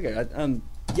 that's what I figured.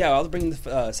 Yeah, I'll bring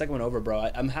the second one over, bro.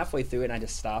 I'm halfway through it and I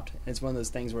just stopped. And it's one of those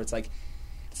things where it's like,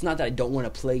 it's not that I don't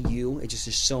want to play you. It's just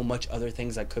there's so much other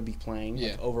things I could be playing,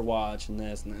 Yeah. like Overwatch and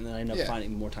this, and then I end up Yeah.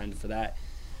 finding more time for that.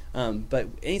 But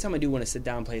anytime I do want to sit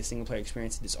down and play a single player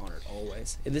experience, Dishonored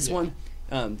always. This Yeah. one,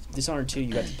 Dishonored 2,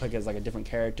 you got to pick as like a different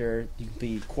character. You can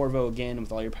be Corvo again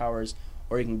with all your powers,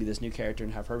 or you can be this new character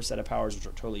and have her set of powers, which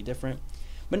are totally different.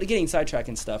 But getting sidetracked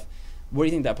and stuff, what do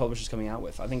you think that publisher's coming out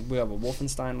with? I think we have a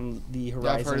Wolfenstein on the horizon.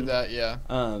 Yeah, I've heard of that, yeah.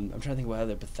 I'm trying to think what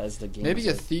other Bethesda games. Maybe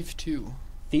a are. Thief 2.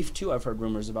 Thief 2 I've heard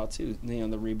rumors about too. The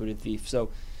rebooted Thief. So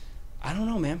I don't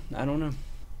know, man. I don't know.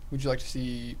 Would you like to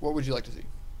see... What would you like to see?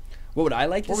 What would I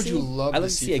like to What would see? you love I'd to like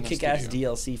to see see a from the kick-ass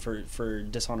studio? DLC for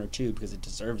Dishonored 2 because it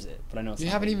deserves it. But I know it's You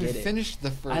not haven't gonna even get it. finished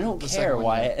the first... I don't the care, second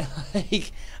one yet. Wyatt.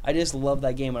 Like, I just love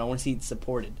that game and I want to see it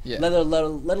supported. Yeah. Let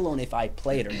alone if I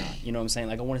play it or not. You know what I'm saying?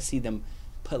 Like I want to see them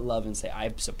put love and say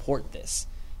I support this.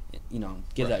 You know,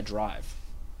 give Right. that drive.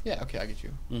 Yeah, okay, I get you.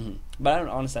 Hmm But I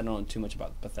don't know too much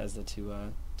about Bethesda to.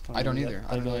 I don't do either.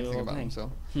 that. I don't know Play anything the about whole them,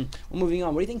 thing. so... Well, moving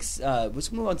on. What do you think?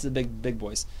 Let's move on to the big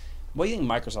boys. What do you think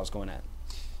Microsoft's going at?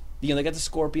 You know, they got the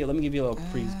Scorpio. Let me give you a little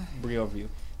brief overview.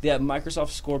 They have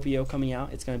Microsoft Scorpio coming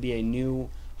out. It's going to be a new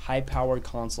high-powered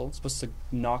console. It's supposed to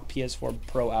knock PS4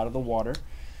 Pro out of the water.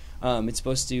 It's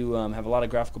supposed to have a lot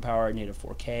of graphical power, native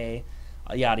 4K,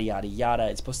 yada yada yada.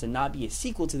 It's supposed to not be a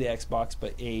sequel to the Xbox,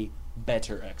 but a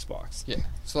better Xbox. Yeah,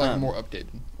 so like Um, more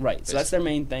updated. Right. So that's their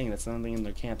main thing. That's the only thing in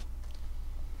their camp.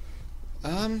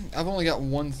 I've only got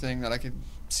one thing that I could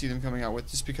see them coming out with,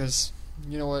 just because,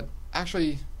 you know what?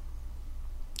 Actually,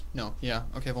 no. Yeah.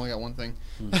 Okay, I've only got one thing.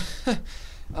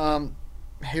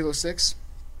 Halo 6.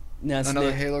 No,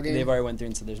 Another Halo game? They've already went through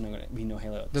and said there's not going to be no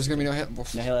Halo. There's gonna be no Halo.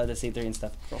 No Halo at the C3 and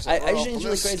stuff. Cross I it just off think it's the really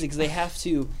list. crazy because they have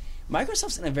to.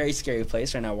 Microsoft's in a very scary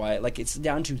place right now. Why? Like it's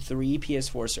down to 3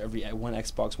 PS4s for every one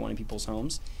Xbox One in people's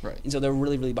homes, Right. and so they're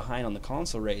really really behind on the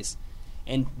console race,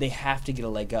 and they have to get a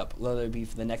leg up, whether it be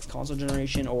for the next console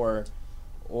generation or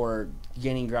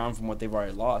gaining ground from what they've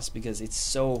already lost because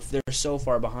they're so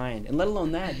far behind, and let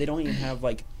alone that they don't even have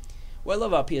like. What I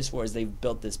love about PS4 is they've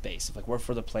built this base of like we're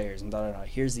for the players and da da da.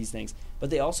 Here's these things,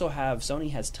 but they also have Sony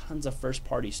has tons of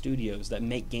first-party studios that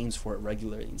make games for it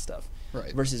regularly and stuff.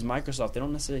 Right. Versus Microsoft, they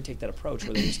don't necessarily take that approach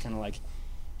where they're just kind of like,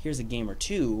 here's a game or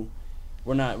two.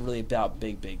 We're not really about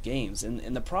big games, and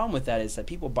the problem with that is that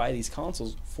people buy these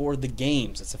consoles for the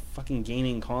games. It's a fucking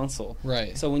gaming console.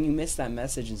 Right. So when you miss that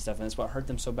message and stuff, and that's what hurt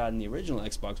them so bad in the original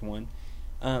Xbox One,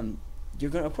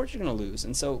 of course you're gonna lose.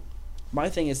 And so my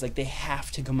thing is like they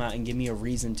have to come out and give me a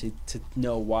reason to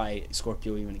know why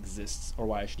Scorpio even exists or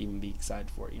why I should even be excited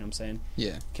for it. You know what I'm saying?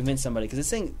 Yeah. Convince somebody because this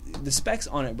thing, the specs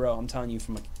on it, bro. I'm telling you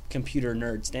from a computer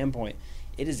nerd standpoint,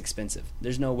 it is expensive.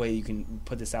 There's no way you can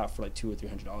put this out for like $200 or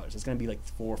 $300. It's gonna be like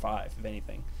 $4 or $5 if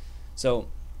anything. So,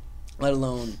 let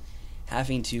alone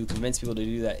having to convince people to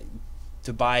do that,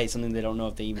 to buy something they don't know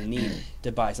if they even need,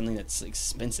 to buy something that's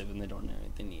expensive and they don't know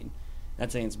if they need.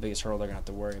 That's I think it's the biggest hurdle they're gonna have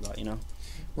to worry about. You know?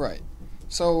 Right.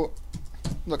 So,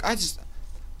 look, I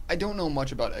don't know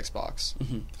much about Xbox.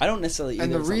 I don't necessarily. And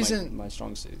either. the It's not reason- my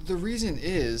strong suit. The reason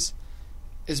is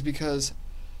because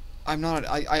I'm not.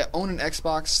 I own an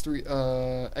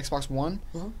Xbox One,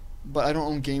 but I don't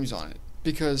own games on it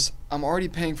because I'm already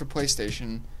paying for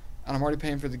PlayStation, and I'm already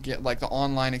paying for the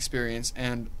online experience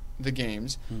and the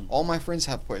games. All my friends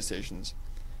have PlayStations.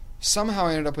 Somehow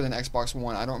I ended up with an Xbox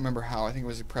One. I don't remember how. I think it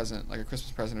was a present, like a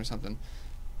Christmas present or something.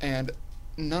 And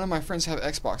none of my friends have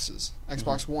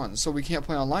Xbox Ones, so we can't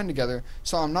play online together.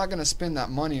 So I'm not going to spend that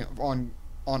money on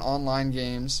online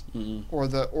games or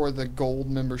the gold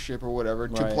membership or whatever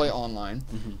to Right. play online.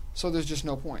 So there's just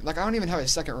no point. Like I don't even have a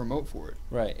second remote for it.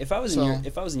 Right. If I was So- in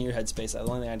your headspace, the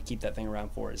only thing I'd keep that thing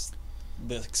around for is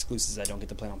the exclusives I don't get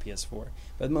to play on PS4.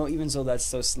 But even though that's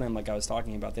so slim, like I was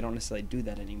talking about, they don't necessarily do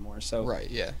that anymore. So Right.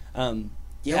 Yeah. The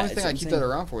The only thing I keep that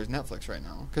around for is Netflix right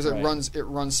now because Right. it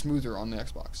runs smoother on the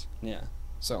Xbox. Yeah,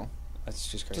 So that's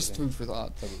just crazy. just food for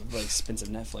thought. the expensive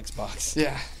Netflix box.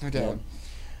 Yeah, no doubt.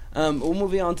 We'll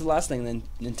move on to the last thing then.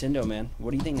 Nintendo, man.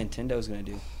 What do you think Nintendo's gonna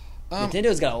do?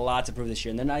 Nintendo's got a lot to prove this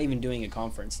year, and they're not even doing a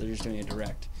conference. They're just doing a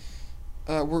direct.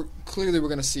 We're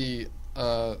going to see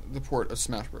the port of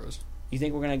Smash Bros. You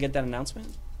think we're gonna get that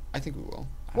announcement? I think we will.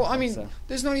 I Well, I hope mean, so.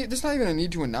 there's not even a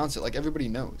need to announce it. Like everybody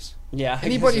knows. Yeah. I guess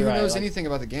Anybody who you're right, knows like, anything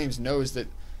about the games knows that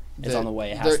it's on the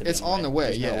way. It has to be. It's on the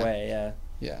way. There's Yeah. no way. Yeah.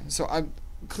 Yeah. So I'm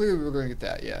clearly we're going to get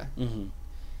that. Yeah. Mm-hmm.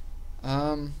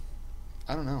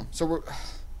 I don't know. So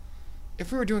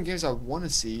if we were doing games I want to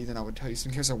see, then I would tell you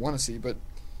some games I want to see. But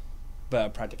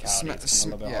practicality, it's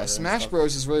kinda a little bit harder and Smash stuff.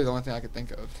 Bros is really the only thing I could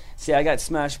think of. See, I got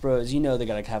Smash Bros. You know they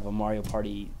gotta have a Mario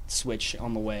Party Switch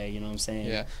on the way. You know what I'm saying?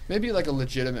 Yeah, maybe like a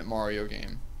legitimate Mario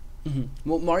game.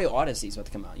 Well, Mario Odyssey is about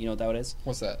to come out. You know what that is?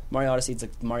 What's that? Mario Odyssey, it's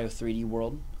like Mario 3D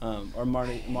World, or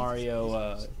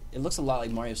Mario. It looks a lot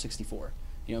like Mario 64.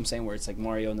 You know what I'm saying? Where it's like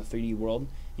Mario in the 3D world.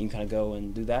 You can kind of go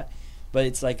and do that, but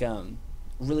it's like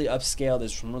really upscale.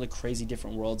 There's some really crazy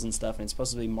different worlds and stuff, and it's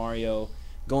supposed to be Mario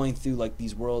going through like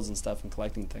these worlds and stuff and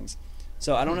collecting things.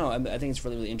 So I don't know. I think it's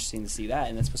really, really interesting to see that,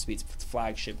 and that's supposed to be its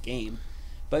flagship game.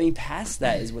 But I mean, past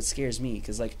that is what scares me,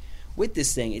 because like with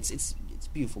this thing, it's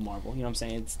beautiful marble. You know what I'm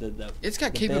saying? It's It's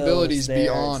got the capabilities build is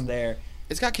there, beyond it's there.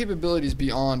 It's got capabilities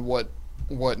beyond what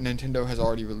Nintendo has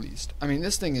already released. I mean,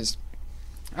 this thing is.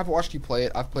 I've watched you play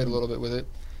it. I've played a little bit with it.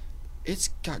 It's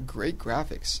got great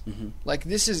graphics. Like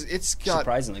it's got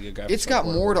Surprisingly good graphics. It's got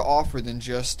on more portable. to offer than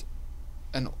just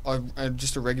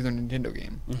just a regular Nintendo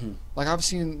game. Like I've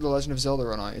seen The Legend of Zelda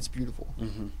run on it. It's beautiful.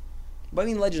 But I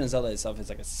mean, Legend of Zelda itself is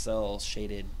like a cell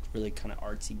shaded, really kind of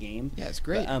artsy game. Yeah, it's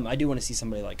great. But, I do want to see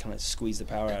somebody like kind of squeeze the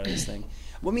power out of this thing.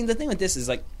 Well, I mean, the thing with this is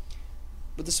like,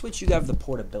 with the Switch, you have the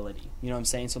portability. You know what I'm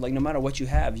saying? So like, no matter what you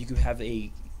have could have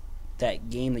that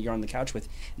game that you're on the couch with,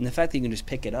 and the fact that you can just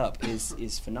pick it up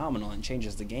is phenomenal and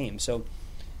changes the game. So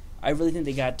I really think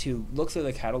they got to look through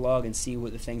the catalog and see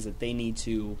what the things that they need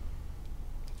to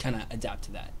kind of adapt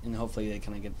to that, and hopefully they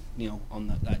kind of get on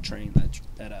that train, that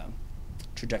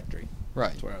trajectory.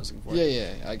 Right. That's what I was looking for.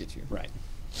 Yeah, I get you. Right.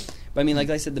 But I mean, like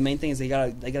I said, the main thing is they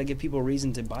gotta give people a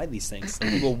reason to buy these things.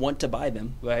 Like, people want to buy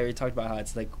them. But I already talked about how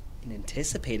it's like an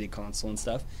anticipated console and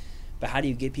stuff. But how do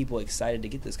you get people excited to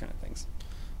get this kind of things?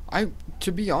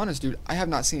 To be honest, dude, I have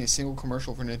not seen a single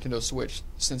commercial for Nintendo Switch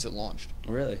since it launched.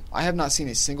 Really? I have not seen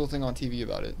a single thing on TV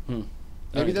about it. I Maybe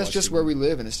don't that's watch just TV. where we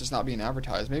live and it's just not being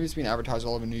advertised. Maybe it's being advertised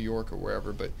all over New York or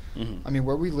wherever. But I mean,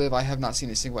 where we live, I have not seen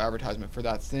a single advertisement for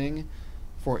that thing,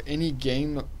 for any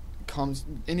game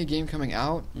coming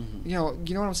out. You know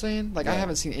what I'm saying? Like I Yeah.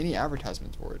 haven't seen any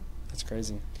advertisements for it. That's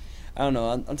crazy. I don't know.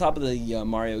 On top of the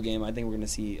Mario game, I think we're going to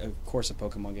see, of course, a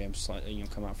Pokemon game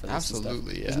come out for this. and Absolutely,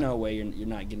 stuff. yeah. There's no way you're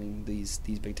not getting these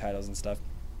big titles and stuff.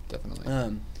 Definitely.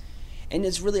 And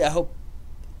it's really, I hope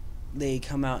they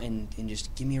come out and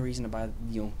just give me a reason to buy.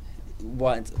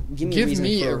 Give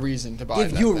me a reason to buy it.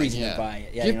 Give you a reason to buy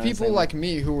it. Yeah, you Give know what I'm people saying? like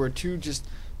me who are too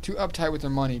uptight with their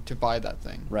money to buy that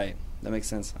thing. Right. That makes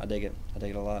sense. I dig it. I dig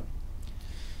it a lot.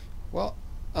 Well,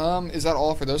 is that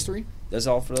all for those three? That's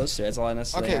all for those two. That's all I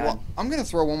necessarily Okay, had. well, I'm going to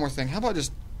throw one more thing. How about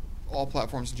just all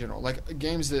platforms in general? Like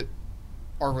games that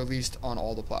are released on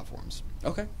all the platforms.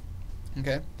 Okay.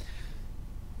 Okay?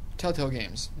 Telltale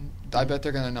Games. I bet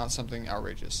they're going to announce something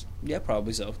outrageous. Yeah,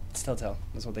 probably so. It's Telltale.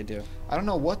 That's what they do. I don't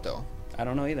know what, though. I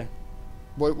don't know either.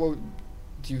 What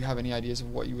do you have any ideas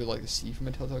of what you would like to see from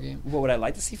a Telltale game? What would I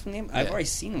like to see from them? I've Yeah. already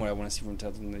seen what I want to see from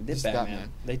Telltale. They did Just Batman. Batman.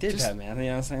 They did Just- Batman. You know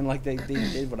what I'm saying? Like, they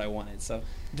did what I wanted. So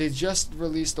They just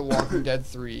released The Walking Dead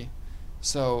 3,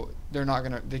 so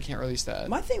they can't release that.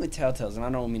 my thing with Telltales, and I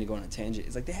don't mean to go on a tangent,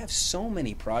 is like they have so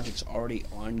many projects already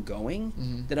ongoing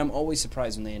Mhm. that I'm always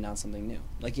surprised when they announce something new.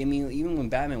 Like, I mean, even when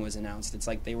Batman was announced, it's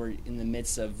like they were in the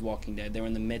midst of Walking Dead. They were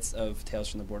in the midst of Tales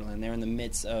from the Borderland. They were in the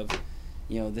midst of,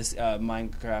 this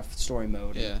Minecraft story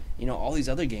mode. Yeah. And, all these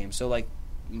other games. So, like,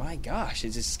 my gosh,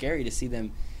 it's just scary to see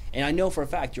them. And I know for a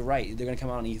fact, you're right, they're going to come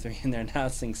out on E3 and they're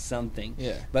announcing something.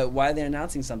 Yeah. But why they're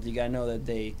announcing something, you got to know that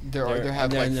they They're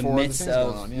having, in like, the 4 other midst things of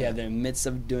going on, yeah. they're in the midst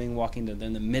of doing Walking Dead. They're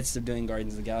in the midst of doing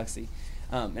Guardians of the Galaxy.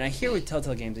 And I hear with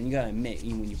Telltale games, and you gotta admit,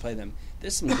 even when you play them,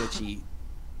 there's some glitchy.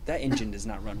 That engine does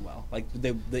not run well. Like the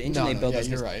engine they build, yeah, is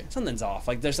you're just- right. something's off.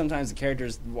 Like there's sometimes the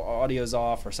characters' audio's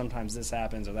off, or sometimes this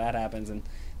happens or that happens, and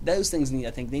those things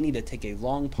I think they need to take a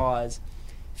long pause,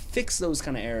 fix those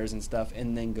kind of errors and stuff,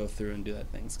 and then go through and do that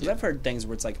things. Because I've heard things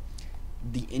where it's like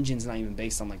the engine's not even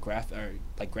based on like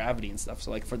gravity and stuff.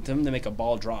 So like for them to make a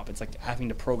ball drop, it's like having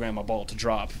to program a ball to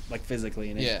drop like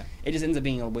physically, and Yeah. it just ends up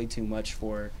being way too much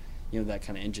for that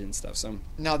kind of engine and stuff. So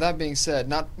Now that being said,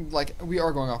 not like we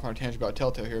are going off on a tangent about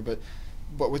Telltale here, but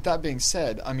with that being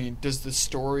said, I mean, does the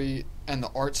story and the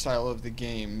art style of the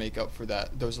game make up for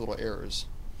those little errors?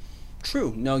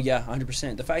 true. No, yeah,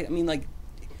 100%. The fact, I mean, like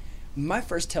my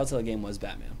first Telltale game was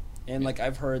Batman, and like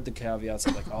I've heard the caveats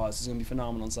of like, oh, this is gonna be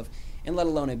phenomenal and stuff, and let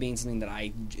alone it being something that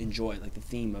I enjoy, like the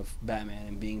theme of Batman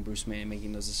and being Bruce Wayne and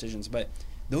making those decisions, but.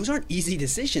 Those aren't easy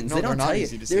decisions. No, They don't they're not tell you.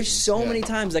 easy There's decisions. so Yeah. many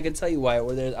times I can tell you why.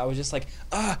 Where I was just like,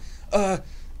 and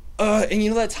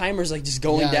that timer's like just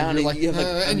going Yeah, down, you're and like, you have like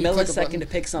a and you click a millisecond button. to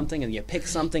pick something, and you pick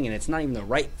something, and it's not even the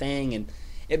right thing, and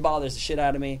it bothers the shit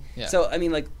out of me. Yeah. So I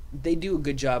mean, like they do a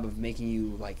good job of making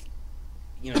you like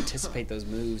anticipate those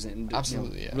moves and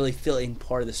Absolutely, yeah. really feel in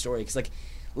part of the story. Because like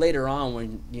later on,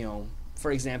 when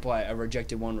for example, I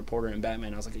rejected one reporter in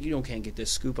Batman. I was like, you can't get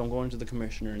this scoop. I'm going to the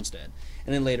commissioner instead.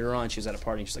 And then later on, she was at a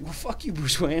party and she's like, well, fuck you,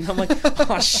 Bruce Wayne. I'm like,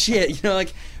 oh shit,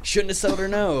 like shouldn't have sold her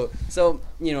no. So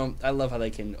I love how they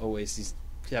can always just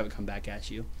have it come back at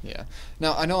you. Yeah.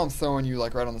 Now I know I'm throwing you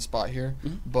like right on the spot here,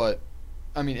 Mhm. but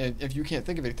I mean, if you can't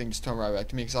think of anything, just tell me right back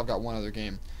to me because I've got one other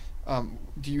game.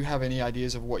 Do you have any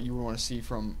ideas of what you would want to see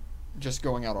from just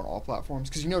going out on all platforms?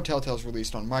 Because Telltale's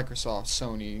released on Microsoft,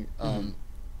 Sony,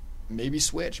 maybe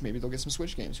Switch. Maybe they'll get some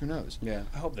Switch games. Who knows? Yeah,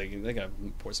 I hope they gotta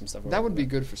port some stuff over. That would be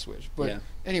good for Switch. But Yeah.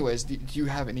 anyways, do you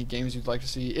have any games you'd like to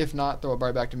see? If not, throw it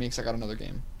right back to me because I got another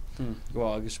game.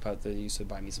 Well, I guess you said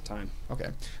buy me some time. Okay.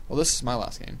 Well, this is my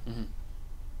last game. Mhm. Did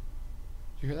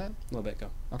you hear that? A little bit, go.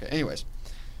 Okay, anyways.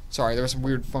 Sorry, there was some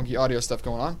weird, funky audio stuff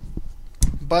going on.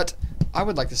 But I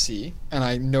would like to see, and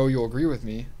I know you'll agree with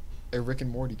me, a Rick and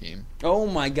Morty game. Oh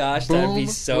my gosh, that'd be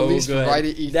Boom, so released good. right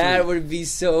at E3. That would be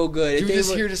so good. You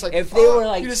just hear just like, if they were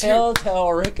like you just hear-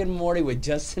 Telltale Rick and Morty with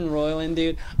Justin Roiland,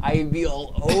 dude, I'd be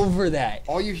all over that.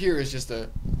 All you hear is just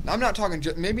I'm not talking,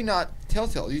 maybe not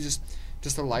Telltale. You just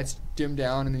the lights dim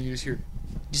down, and then you just hear...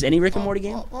 Just any Rick and Morty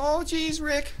game? Oh, jeez,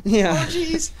 Rick. Yeah. Oh,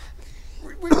 jeez.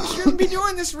 We shouldn't be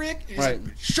doing this, Rick. He's Right.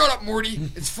 like, shut up,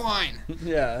 Morty. It's fine.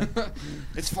 Yeah.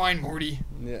 It's fine, Morty.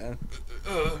 Yeah.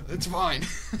 It's fine.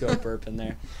 Throw a burp in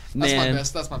there. That's Man.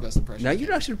 my best impression. No,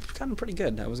 you're actually kind of pretty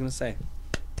good, I was going to say.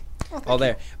 Oh, thank All you.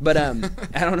 there. But I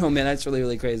don't know, man. That's really,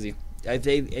 really crazy. If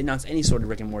they announce any sort of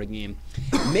Rick and Morty game,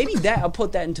 maybe I'll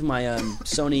put that into my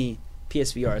Sony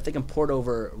PSVR. If they can port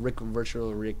over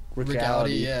virtual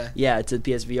reality, to the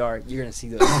PSVR, you're gonna see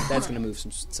those. That's gonna move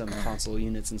some console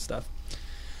units and stuff.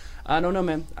 I don't know,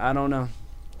 man. I don't know.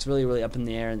 It's really, really up in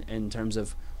the air in terms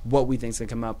of what we think's gonna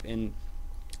come up. And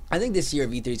I think this year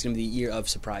of E3 is gonna be the year of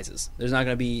surprises. There's not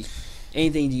gonna be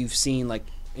anything you've seen like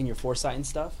in your foresight and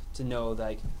stuff to know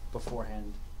like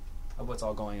beforehand of what's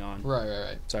all going on.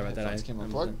 Right. Sorry about that. Headphones came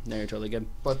unplugged. No, you're totally good.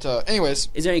 But anyways,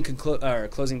 Is there any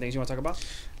closing things you want to talk about?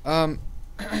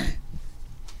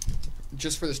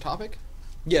 just for this topic,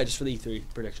 Yeah, just for the E3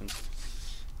 predictions.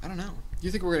 I don't know. Do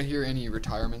you think we're gonna hear any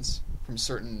retirements from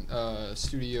certain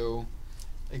studio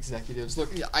executives? Look,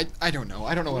 yeah, I don't know.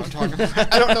 I don't know what I'm talking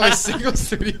about. I don't know a single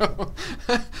studio.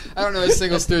 I don't know a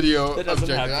single studio That doesn't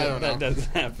objective. happen. I don't know. That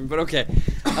doesn't happen. But okay.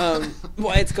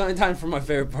 Well, it's going time for my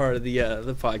favorite part of the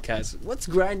podcast. What's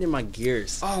grinding my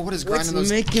gears? Oh, what is What's grinding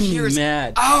those making gears? me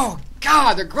mad? Oh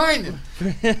God, they're grinding.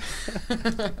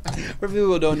 For people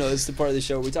who don't know, this is the part of the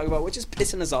show where we talk about what's just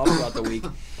pissing us off throughout the week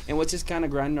and what's just kind of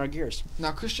grinding our gears.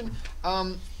 Now, Christian,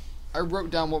 I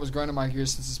wrote down what was grinding my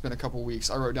gears since it's been a couple weeks.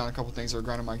 I wrote down a couple things that were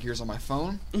grinding my gears on my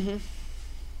phone, Mm-hmm.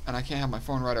 and I can't have my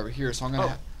phone right over here, so I'm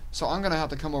gonna. Oh. So I'm gonna have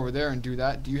to come over there and do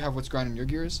that. Do you have what's grinding your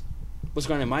gears? What's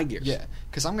grinding my gears? Yeah,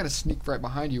 because I'm gonna sneak right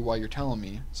behind you while you're telling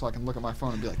me, so I can look at my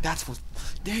phone and be like, "That's what's,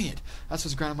 dang it, that's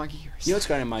what's grinding my gears." You know what's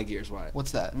grinding my gears, Wyatt?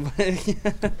 What's that?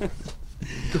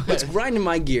 What's grinding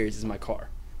my gears is my car.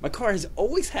 My car has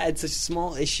always had such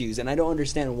small issues, and I don't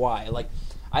understand why. Like,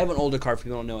 I have an older car. For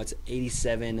people who don't know, it's an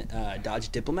 '87 Dodge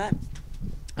Diplomat.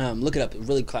 Look it up.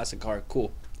 Really classic car.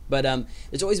 Cool. But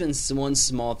there's always been one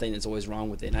small thing that's always wrong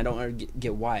with it, and I don't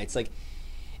get why. It's like,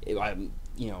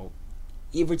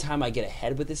 every time I get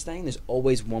ahead with this thing, there's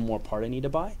always one more part I need to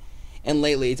buy. And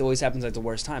lately, it always happens at the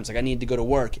worst times. Like, I need to go to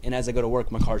work, and as I go to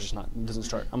work, my car just doesn't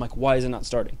start. I'm like, why is it not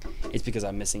starting? It's because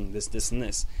I'm missing this, and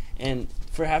this. And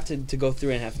for have to go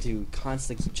through and have to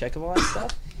constantly keep check of all that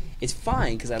stuff, it's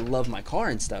fine because I love my car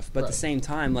and stuff. But at the same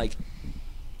time, like,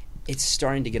 it's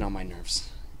starting to get on my nerves.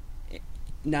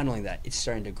 Not only that, it's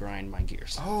starting to grind my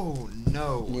gears. Oh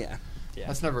no. Yeah.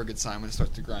 That's never a good sign when it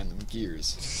starts to grind them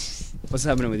gears. What's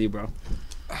happening with you, bro?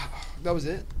 That was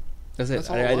it. That's it. That's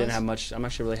all I it didn't was? have much. I'm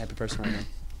actually a really happy person right now.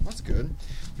 That's good. You want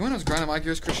to know what's grinding my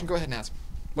gears, Christian? Go ahead and ask me.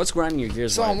 What's grinding your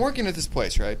gears? So Wyatt? I'm working at this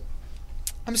place, right?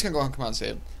 I'm just gonna go ahead and come out and say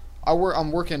it.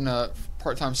 I'm working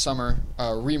part-time summer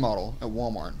remodel at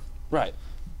Walmart. Right.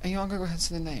 And I'm gonna go ahead and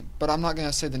say the name, but I'm not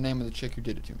gonna say the name of the chick who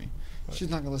did it to me. She's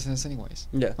not gonna listen to this anyways.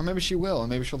 Yeah. Or maybe she will, and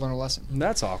maybe she'll learn a lesson.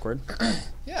 That's awkward.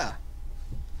 Yeah.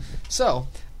 So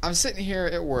I'm sitting here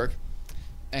at work,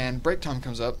 and break time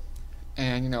comes up,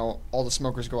 and all the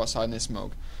smokers go outside and they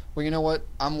smoke. Well, you know what?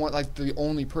 I'm the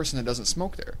only person that doesn't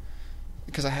smoke there,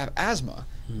 because I have asthma,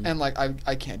 and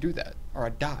I can't do that or I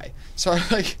die. So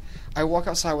I walk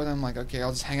outside with them, like, okay,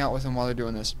 I'll just hang out with them while they're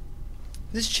doing this.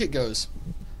 This chick goes,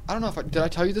 I don't know if did I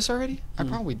tell you this already? I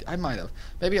might have.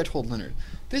 Maybe I told Leonard.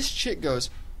 This chick goes,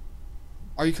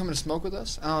 are you coming to smoke with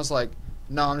us? And I was like,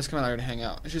 no, I'm just coming out here to hang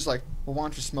out. And she's like, well, why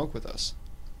don't you smoke with us?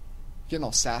 Getting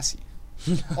all sassy.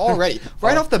 Already,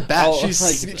 right off the bat, Oh, she's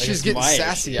like, she's getting my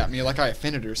sassy issue. at me like I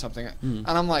offended her or something. And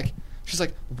I'm like, she's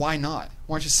like, why not?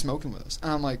 Why aren't you smoking with us?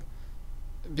 And I'm like,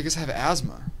 because I have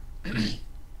asthma.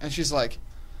 And she's like,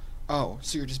 oh,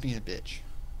 so you're just being a bitch.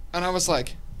 And I was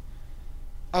like,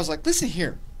 listen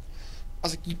here. I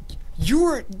was like,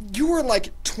 you were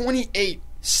like 28,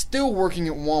 still working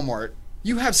at Walmart.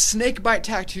 You have snake bite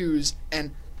tattoos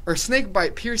or snake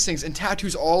bite piercings and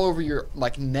tattoos all over your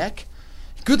like neck.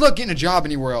 Good luck getting a job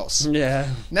anywhere else. Yeah.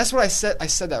 And that's what I said. I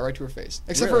said that right to her face.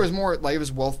 Except for it was more like it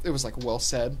was well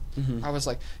said. I was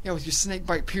like, yeah, with your snake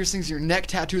bite piercings, your neck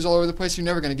tattoos all over the place, you're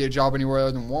never gonna get a job anywhere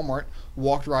other than Walmart.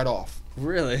 Walked right off.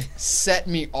 Really? Set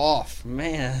me off.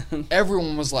 Man.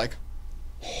 Everyone was like,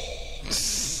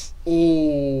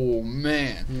 oh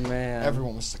man. Man.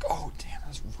 Everyone was like, oh damn,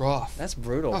 that's rough. That's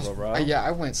brutal, bro.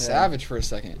 I went savage for a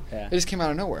second. Yeah. It just came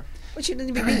out of nowhere. But you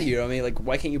didn't even you know what I mean? Like,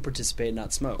 why can't you participate and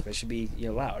not smoke? That should be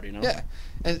allowed, you know? Yeah.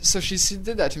 And so she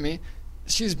did that to me.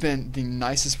 She's been the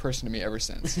nicest person to me ever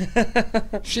since. She has I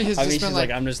just mean, been she's like,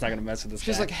 I'm just not gonna mess with this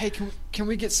she's guy. like, hey, can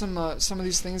we get some of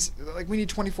these things? Like, we need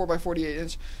 24 by 48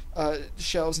 inch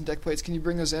shelves and deck plates. Can you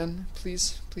bring those in,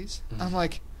 please? I'm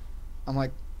like,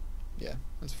 yeah,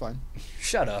 that's fine.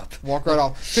 Shut up. Walk right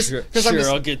off. Sure,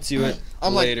 I'll get to it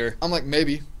I'm later. I'm like,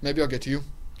 maybe I'll get to you.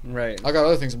 Right. I got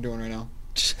other things I'm doing right now.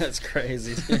 That's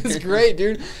crazy. It's great,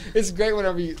 dude. It's great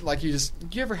whenever you do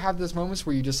you ever have those moments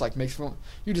where you just like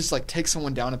take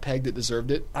someone down a peg that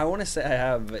deserved it? I want to say I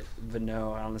have, but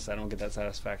no, honestly, I don't get that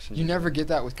satisfaction. You never get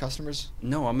that with customers?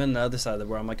 No, I'm in the other side of the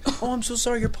where I'm like, oh, I'm so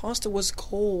sorry, your pasta was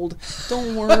cold.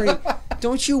 Don't worry.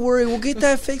 Don't you worry. We'll get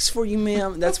that fixed for you,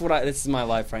 ma'am. This is my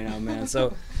life right now, man.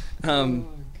 So, Oh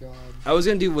god. I was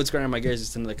gonna do what's grinding my gears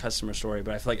just into the customer story,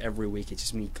 but I feel like every week it's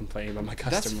just me complaining about my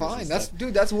customers. That's fine. and That's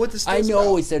stuff. that's what this. I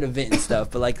know it's an event and stuff,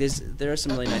 but like there are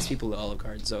some really nice people at Olive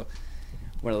Garden, so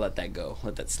I'm gonna let that go,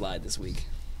 let that slide this week.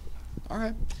 All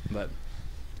right. But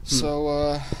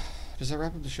So, does that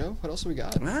wrap up the show? What else do we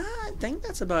got? I think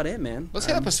that's about it, man. Let's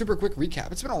hit up a super quick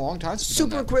recap. It's been a long time since we've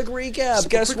done Super that. quick recap. Super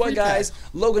Guess quick what, recap. guys?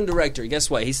 Logan Director.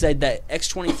 Guess what? He said that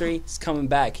X-23 is coming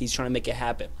back. He's trying to make it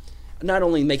happen. Not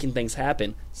only making things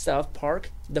happen, South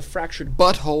Park, The Fractured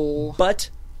Butthole.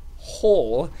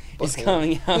 Butthole is Butthole.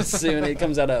 coming out soon. It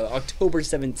comes out October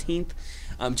 17th.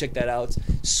 Check that out.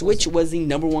 Switch was the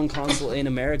number one console in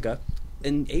America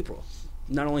in April.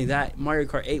 Not only that, Mario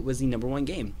Kart 8 was the number one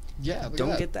game. Yeah, look at Don't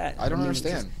that. get that. I don't mean,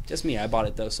 understand. Just me. I bought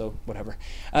it though, so whatever.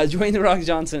 Dwayne The Rock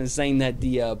Johnson is saying that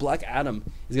the Black Adam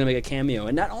is going to make a cameo,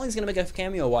 and not only is he going to make a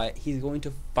cameo, why he's going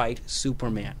to fight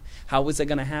Superman. How is that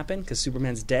going to happen? Because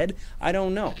Superman's dead? I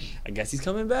don't know. I guess he's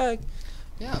coming back.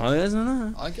 Yeah. I guess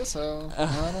not. I guess so.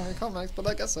 I don't read comics, but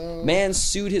I guess so. Man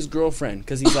sued his girlfriend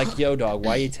because he's like, yo, dog,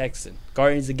 why you texting?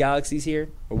 Guardians of the Galaxy's here.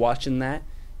 We're watching that.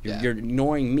 You're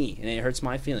ignoring me, and it hurts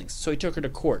my feelings. So he took her to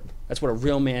court. That's what a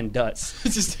real man does. He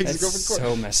just takes That's a girlfriend to court.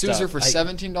 so messed Sues her up. for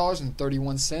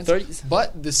 $17.31. 30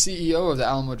 But the CEO of the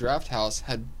Alamo Draft House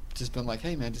had just been like,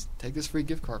 "Hey man, just take this free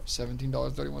gift card for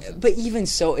 $17.31." But even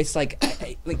so, it's like,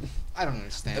 I don't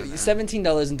understand. man.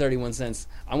 $17.31.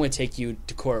 I'm going to take you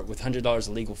to court with $100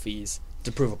 of legal fees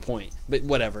to prove a point. But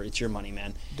whatever, it's your money,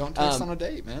 man. Don't text on a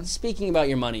date, man. Speaking about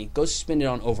your money, go spend it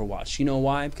on Overwatch. You know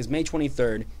why? Because May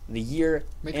 23rd, the year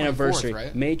May 24th, anniversary.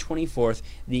 right? May 24th,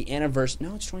 the anniversary.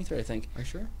 No, it's 23rd, I think. Are you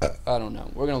sure? I don't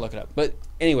know. We're going to look it up. But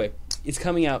anyway, it's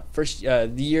coming out first. The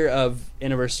year of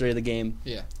anniversary of the game.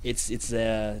 Yeah. It's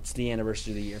the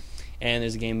anniversary of the year. And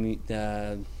there's a game.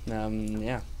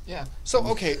 Yeah. Yeah. So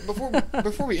okay,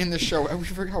 before we end this show, we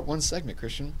forgot one segment,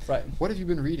 Christian. Right. What have you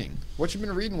been reading? What you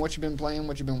been reading? What you been playing?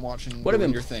 What you been watching? What I've doing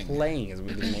been your thing? playing is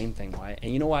the main thing. Why?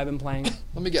 And you know why I've been playing?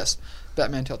 Let me guess.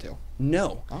 Batman Telltale.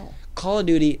 No. Oh. Call of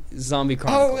Duty Zombie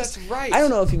Chronicles. Oh, that's right. I don't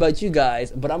know about you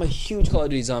guys, but I'm a huge Call of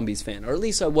Duty Zombies fan, or at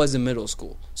least I was in middle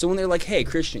school. So when they're like, hey,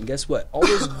 Christian, guess what? All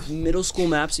those middle school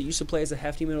maps that you used to play as a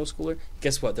hefty middle schooler,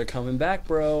 guess what? They're coming back,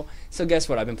 bro. So guess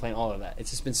what? I've been playing all of that. It's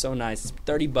just been so nice. It's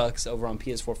 $30 over on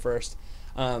PS4 first.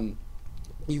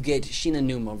 You get Sheena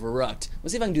Numa, Verruct.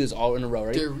 Let's see if I can do this all in a row.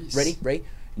 Ready? Darius. Ready?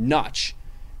 Notch,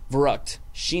 Verruct,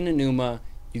 Sheena Numa.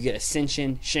 You get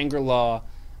Ascension, Shangri-La,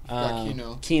 got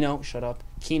Kino. Kino, shut up.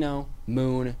 Kino,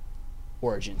 Moon,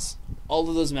 Origins. All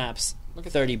of those maps, Look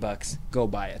at $30. Go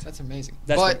buy it. That's amazing.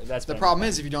 That's but what- that's the what I'm problem playing.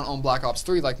 is if you don't own Black Ops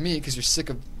 3 like me, because you're sick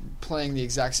of playing the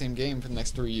exact same game for the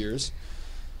next 3 years.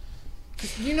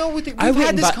 You know, we've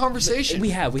had this conversation. We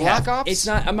have. Black Ops. It's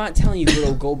not. I'm not telling you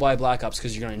to go buy Black Ops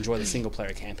because you're going to enjoy the single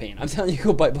player campaign. I'm telling you to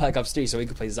go buy Black Ops 3 so we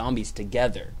can play zombies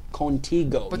together.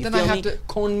 Contigo. But you then feel I have me? to-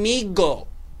 Conmigo.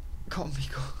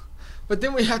 Conmigo. But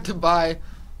then we have to buy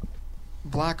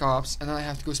Black Ops, and then I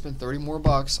have to go spend $30 more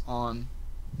on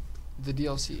The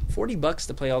DLC. $40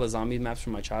 to play all the zombie maps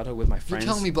from my childhood with my You're friends.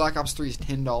 telling me Black Ops 3 is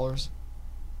 $10?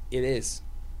 It is.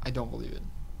 I don't believe it.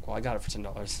 Well, I got it for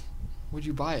 $10. Would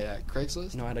you buy it at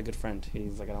Craigslist? No, I had a good friend.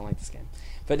 He's like, I don't like this game.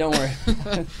 But don't worry.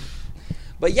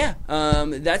 But yeah,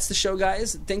 that's the show,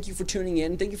 guys. Thank you for tuning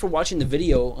in. Thank you for watching the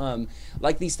video.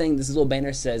 Like these things, this little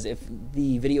banner says, if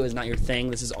the video is not your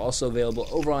thing, this is also available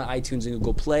over on iTunes and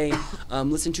Google Play.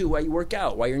 Listen to it while you work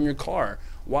out, while you're in your car,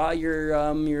 while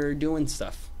you're doing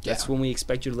stuff. That's when we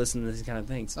expect you to listen to these kind of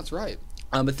things. That's right.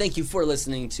 But thank you for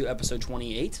listening to episode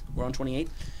 28. We're on 28?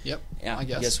 Yep. Yeah, I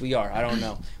guess. Yes, we are. I don't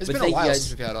know. It's But been a thank you while guys.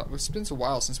 since we've had. It's been a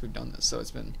while since we've done this, so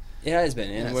it's been. It has been,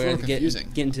 and Yeah, it's we're a going little to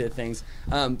confusing. get into things.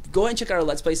 Go ahead and check out our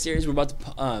Let's Play series. We're about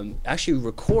to actually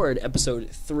record episode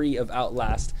 3 of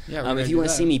Outlast. Yeah, we're gonna if do you want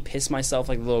to that. see me piss myself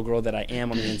like the little girl that I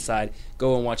am on the inside,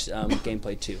 go and watch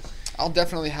gameplay 2. I'll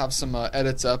definitely have some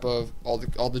edits up of all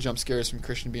the jump scares from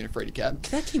Christian being afraid of cat.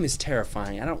 That game is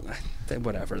terrifying. I don't...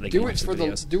 Whatever. They Do can it watch for the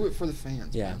videos.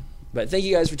 fans. Yeah. man. But thank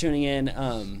you guys for tuning in.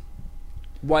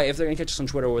 Why, if they're going to catch us on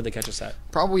Twitter, where would they catch us at?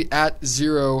 Probably at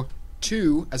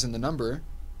 02, as in the number,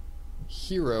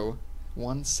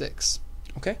 Hero16.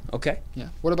 Okay. Yeah.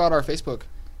 What about our Facebook?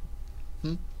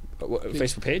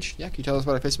 Facebook page? Yeah, can you tell us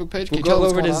about our Facebook page? Can We'll you tell go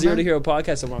us over what's to going on Zero to there? Hero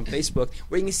Podcast over on Facebook,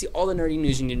 where you can see all the nerdy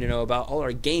news you need to know about, all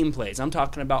our gameplays. I'm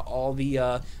talking about all the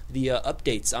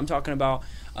updates. I'm talking about,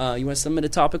 you want to submit a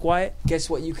topic, Wyatt? Guess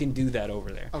what? You can do that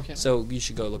over there. Okay. So you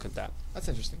should go look at that. That's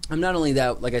interesting. Not only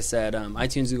that, like I said,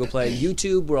 iTunes, Google Play,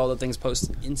 YouTube, where all the things post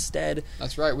instead.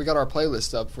 That's right. We got our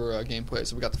playlist up for gameplay.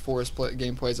 So we got the Forest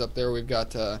gameplays up there. We've got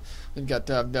that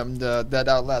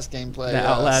Outlast gameplay. That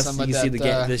Outlast, some you of can see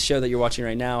that, the show that you're watching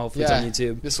right now. Hopefully it's on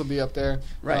YouTube. This will be up there.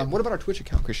 Right. What about our Twitch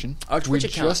account, Christian? Our Twitch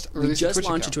account. We released just a Twitch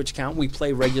launched a account. Twitch account. We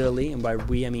play regularly, and by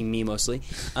we I mean me mostly.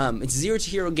 It's Zero to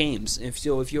Hero Games. If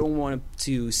you want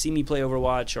to see me play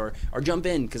Overwatch or jump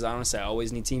in, because honestly I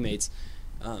always need teammates.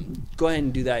 Go ahead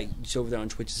and do that. It's over there on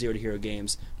Twitch, Zero to Hero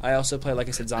Games. I also play, like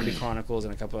I said, Zombie Chronicles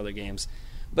and a couple other games.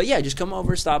 But yeah, just come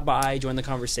over, stop by, join the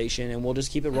conversation, and we'll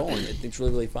just keep it rolling. It's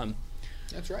really, really fun.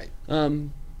 That's right.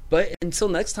 But until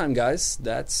next time, guys,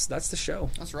 that's the show.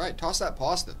 That's right. Toss that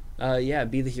pasta. Yeah,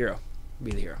 be the hero.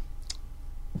 Be the hero.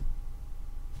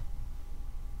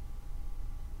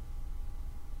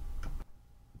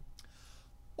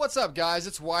 What's up, guys?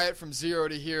 It's Wyatt from Zero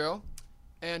to Hero.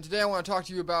 And today I want to talk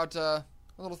to you about a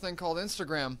little thing called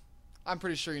Instagram. I'm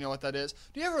pretty sure you know what that is.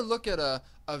 Do you ever look at a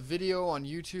video on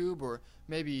YouTube or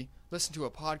maybe listen to a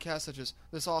podcast such as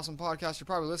this awesome podcast you're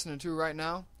probably listening to right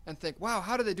now and think, wow,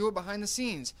 how do they do it behind the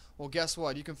scenes? Well, guess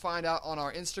what? You can find out on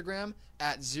our Instagram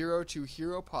at Zero to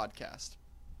Hero Podcast.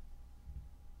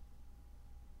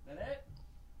 That it?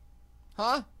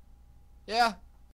 Huh? Yeah,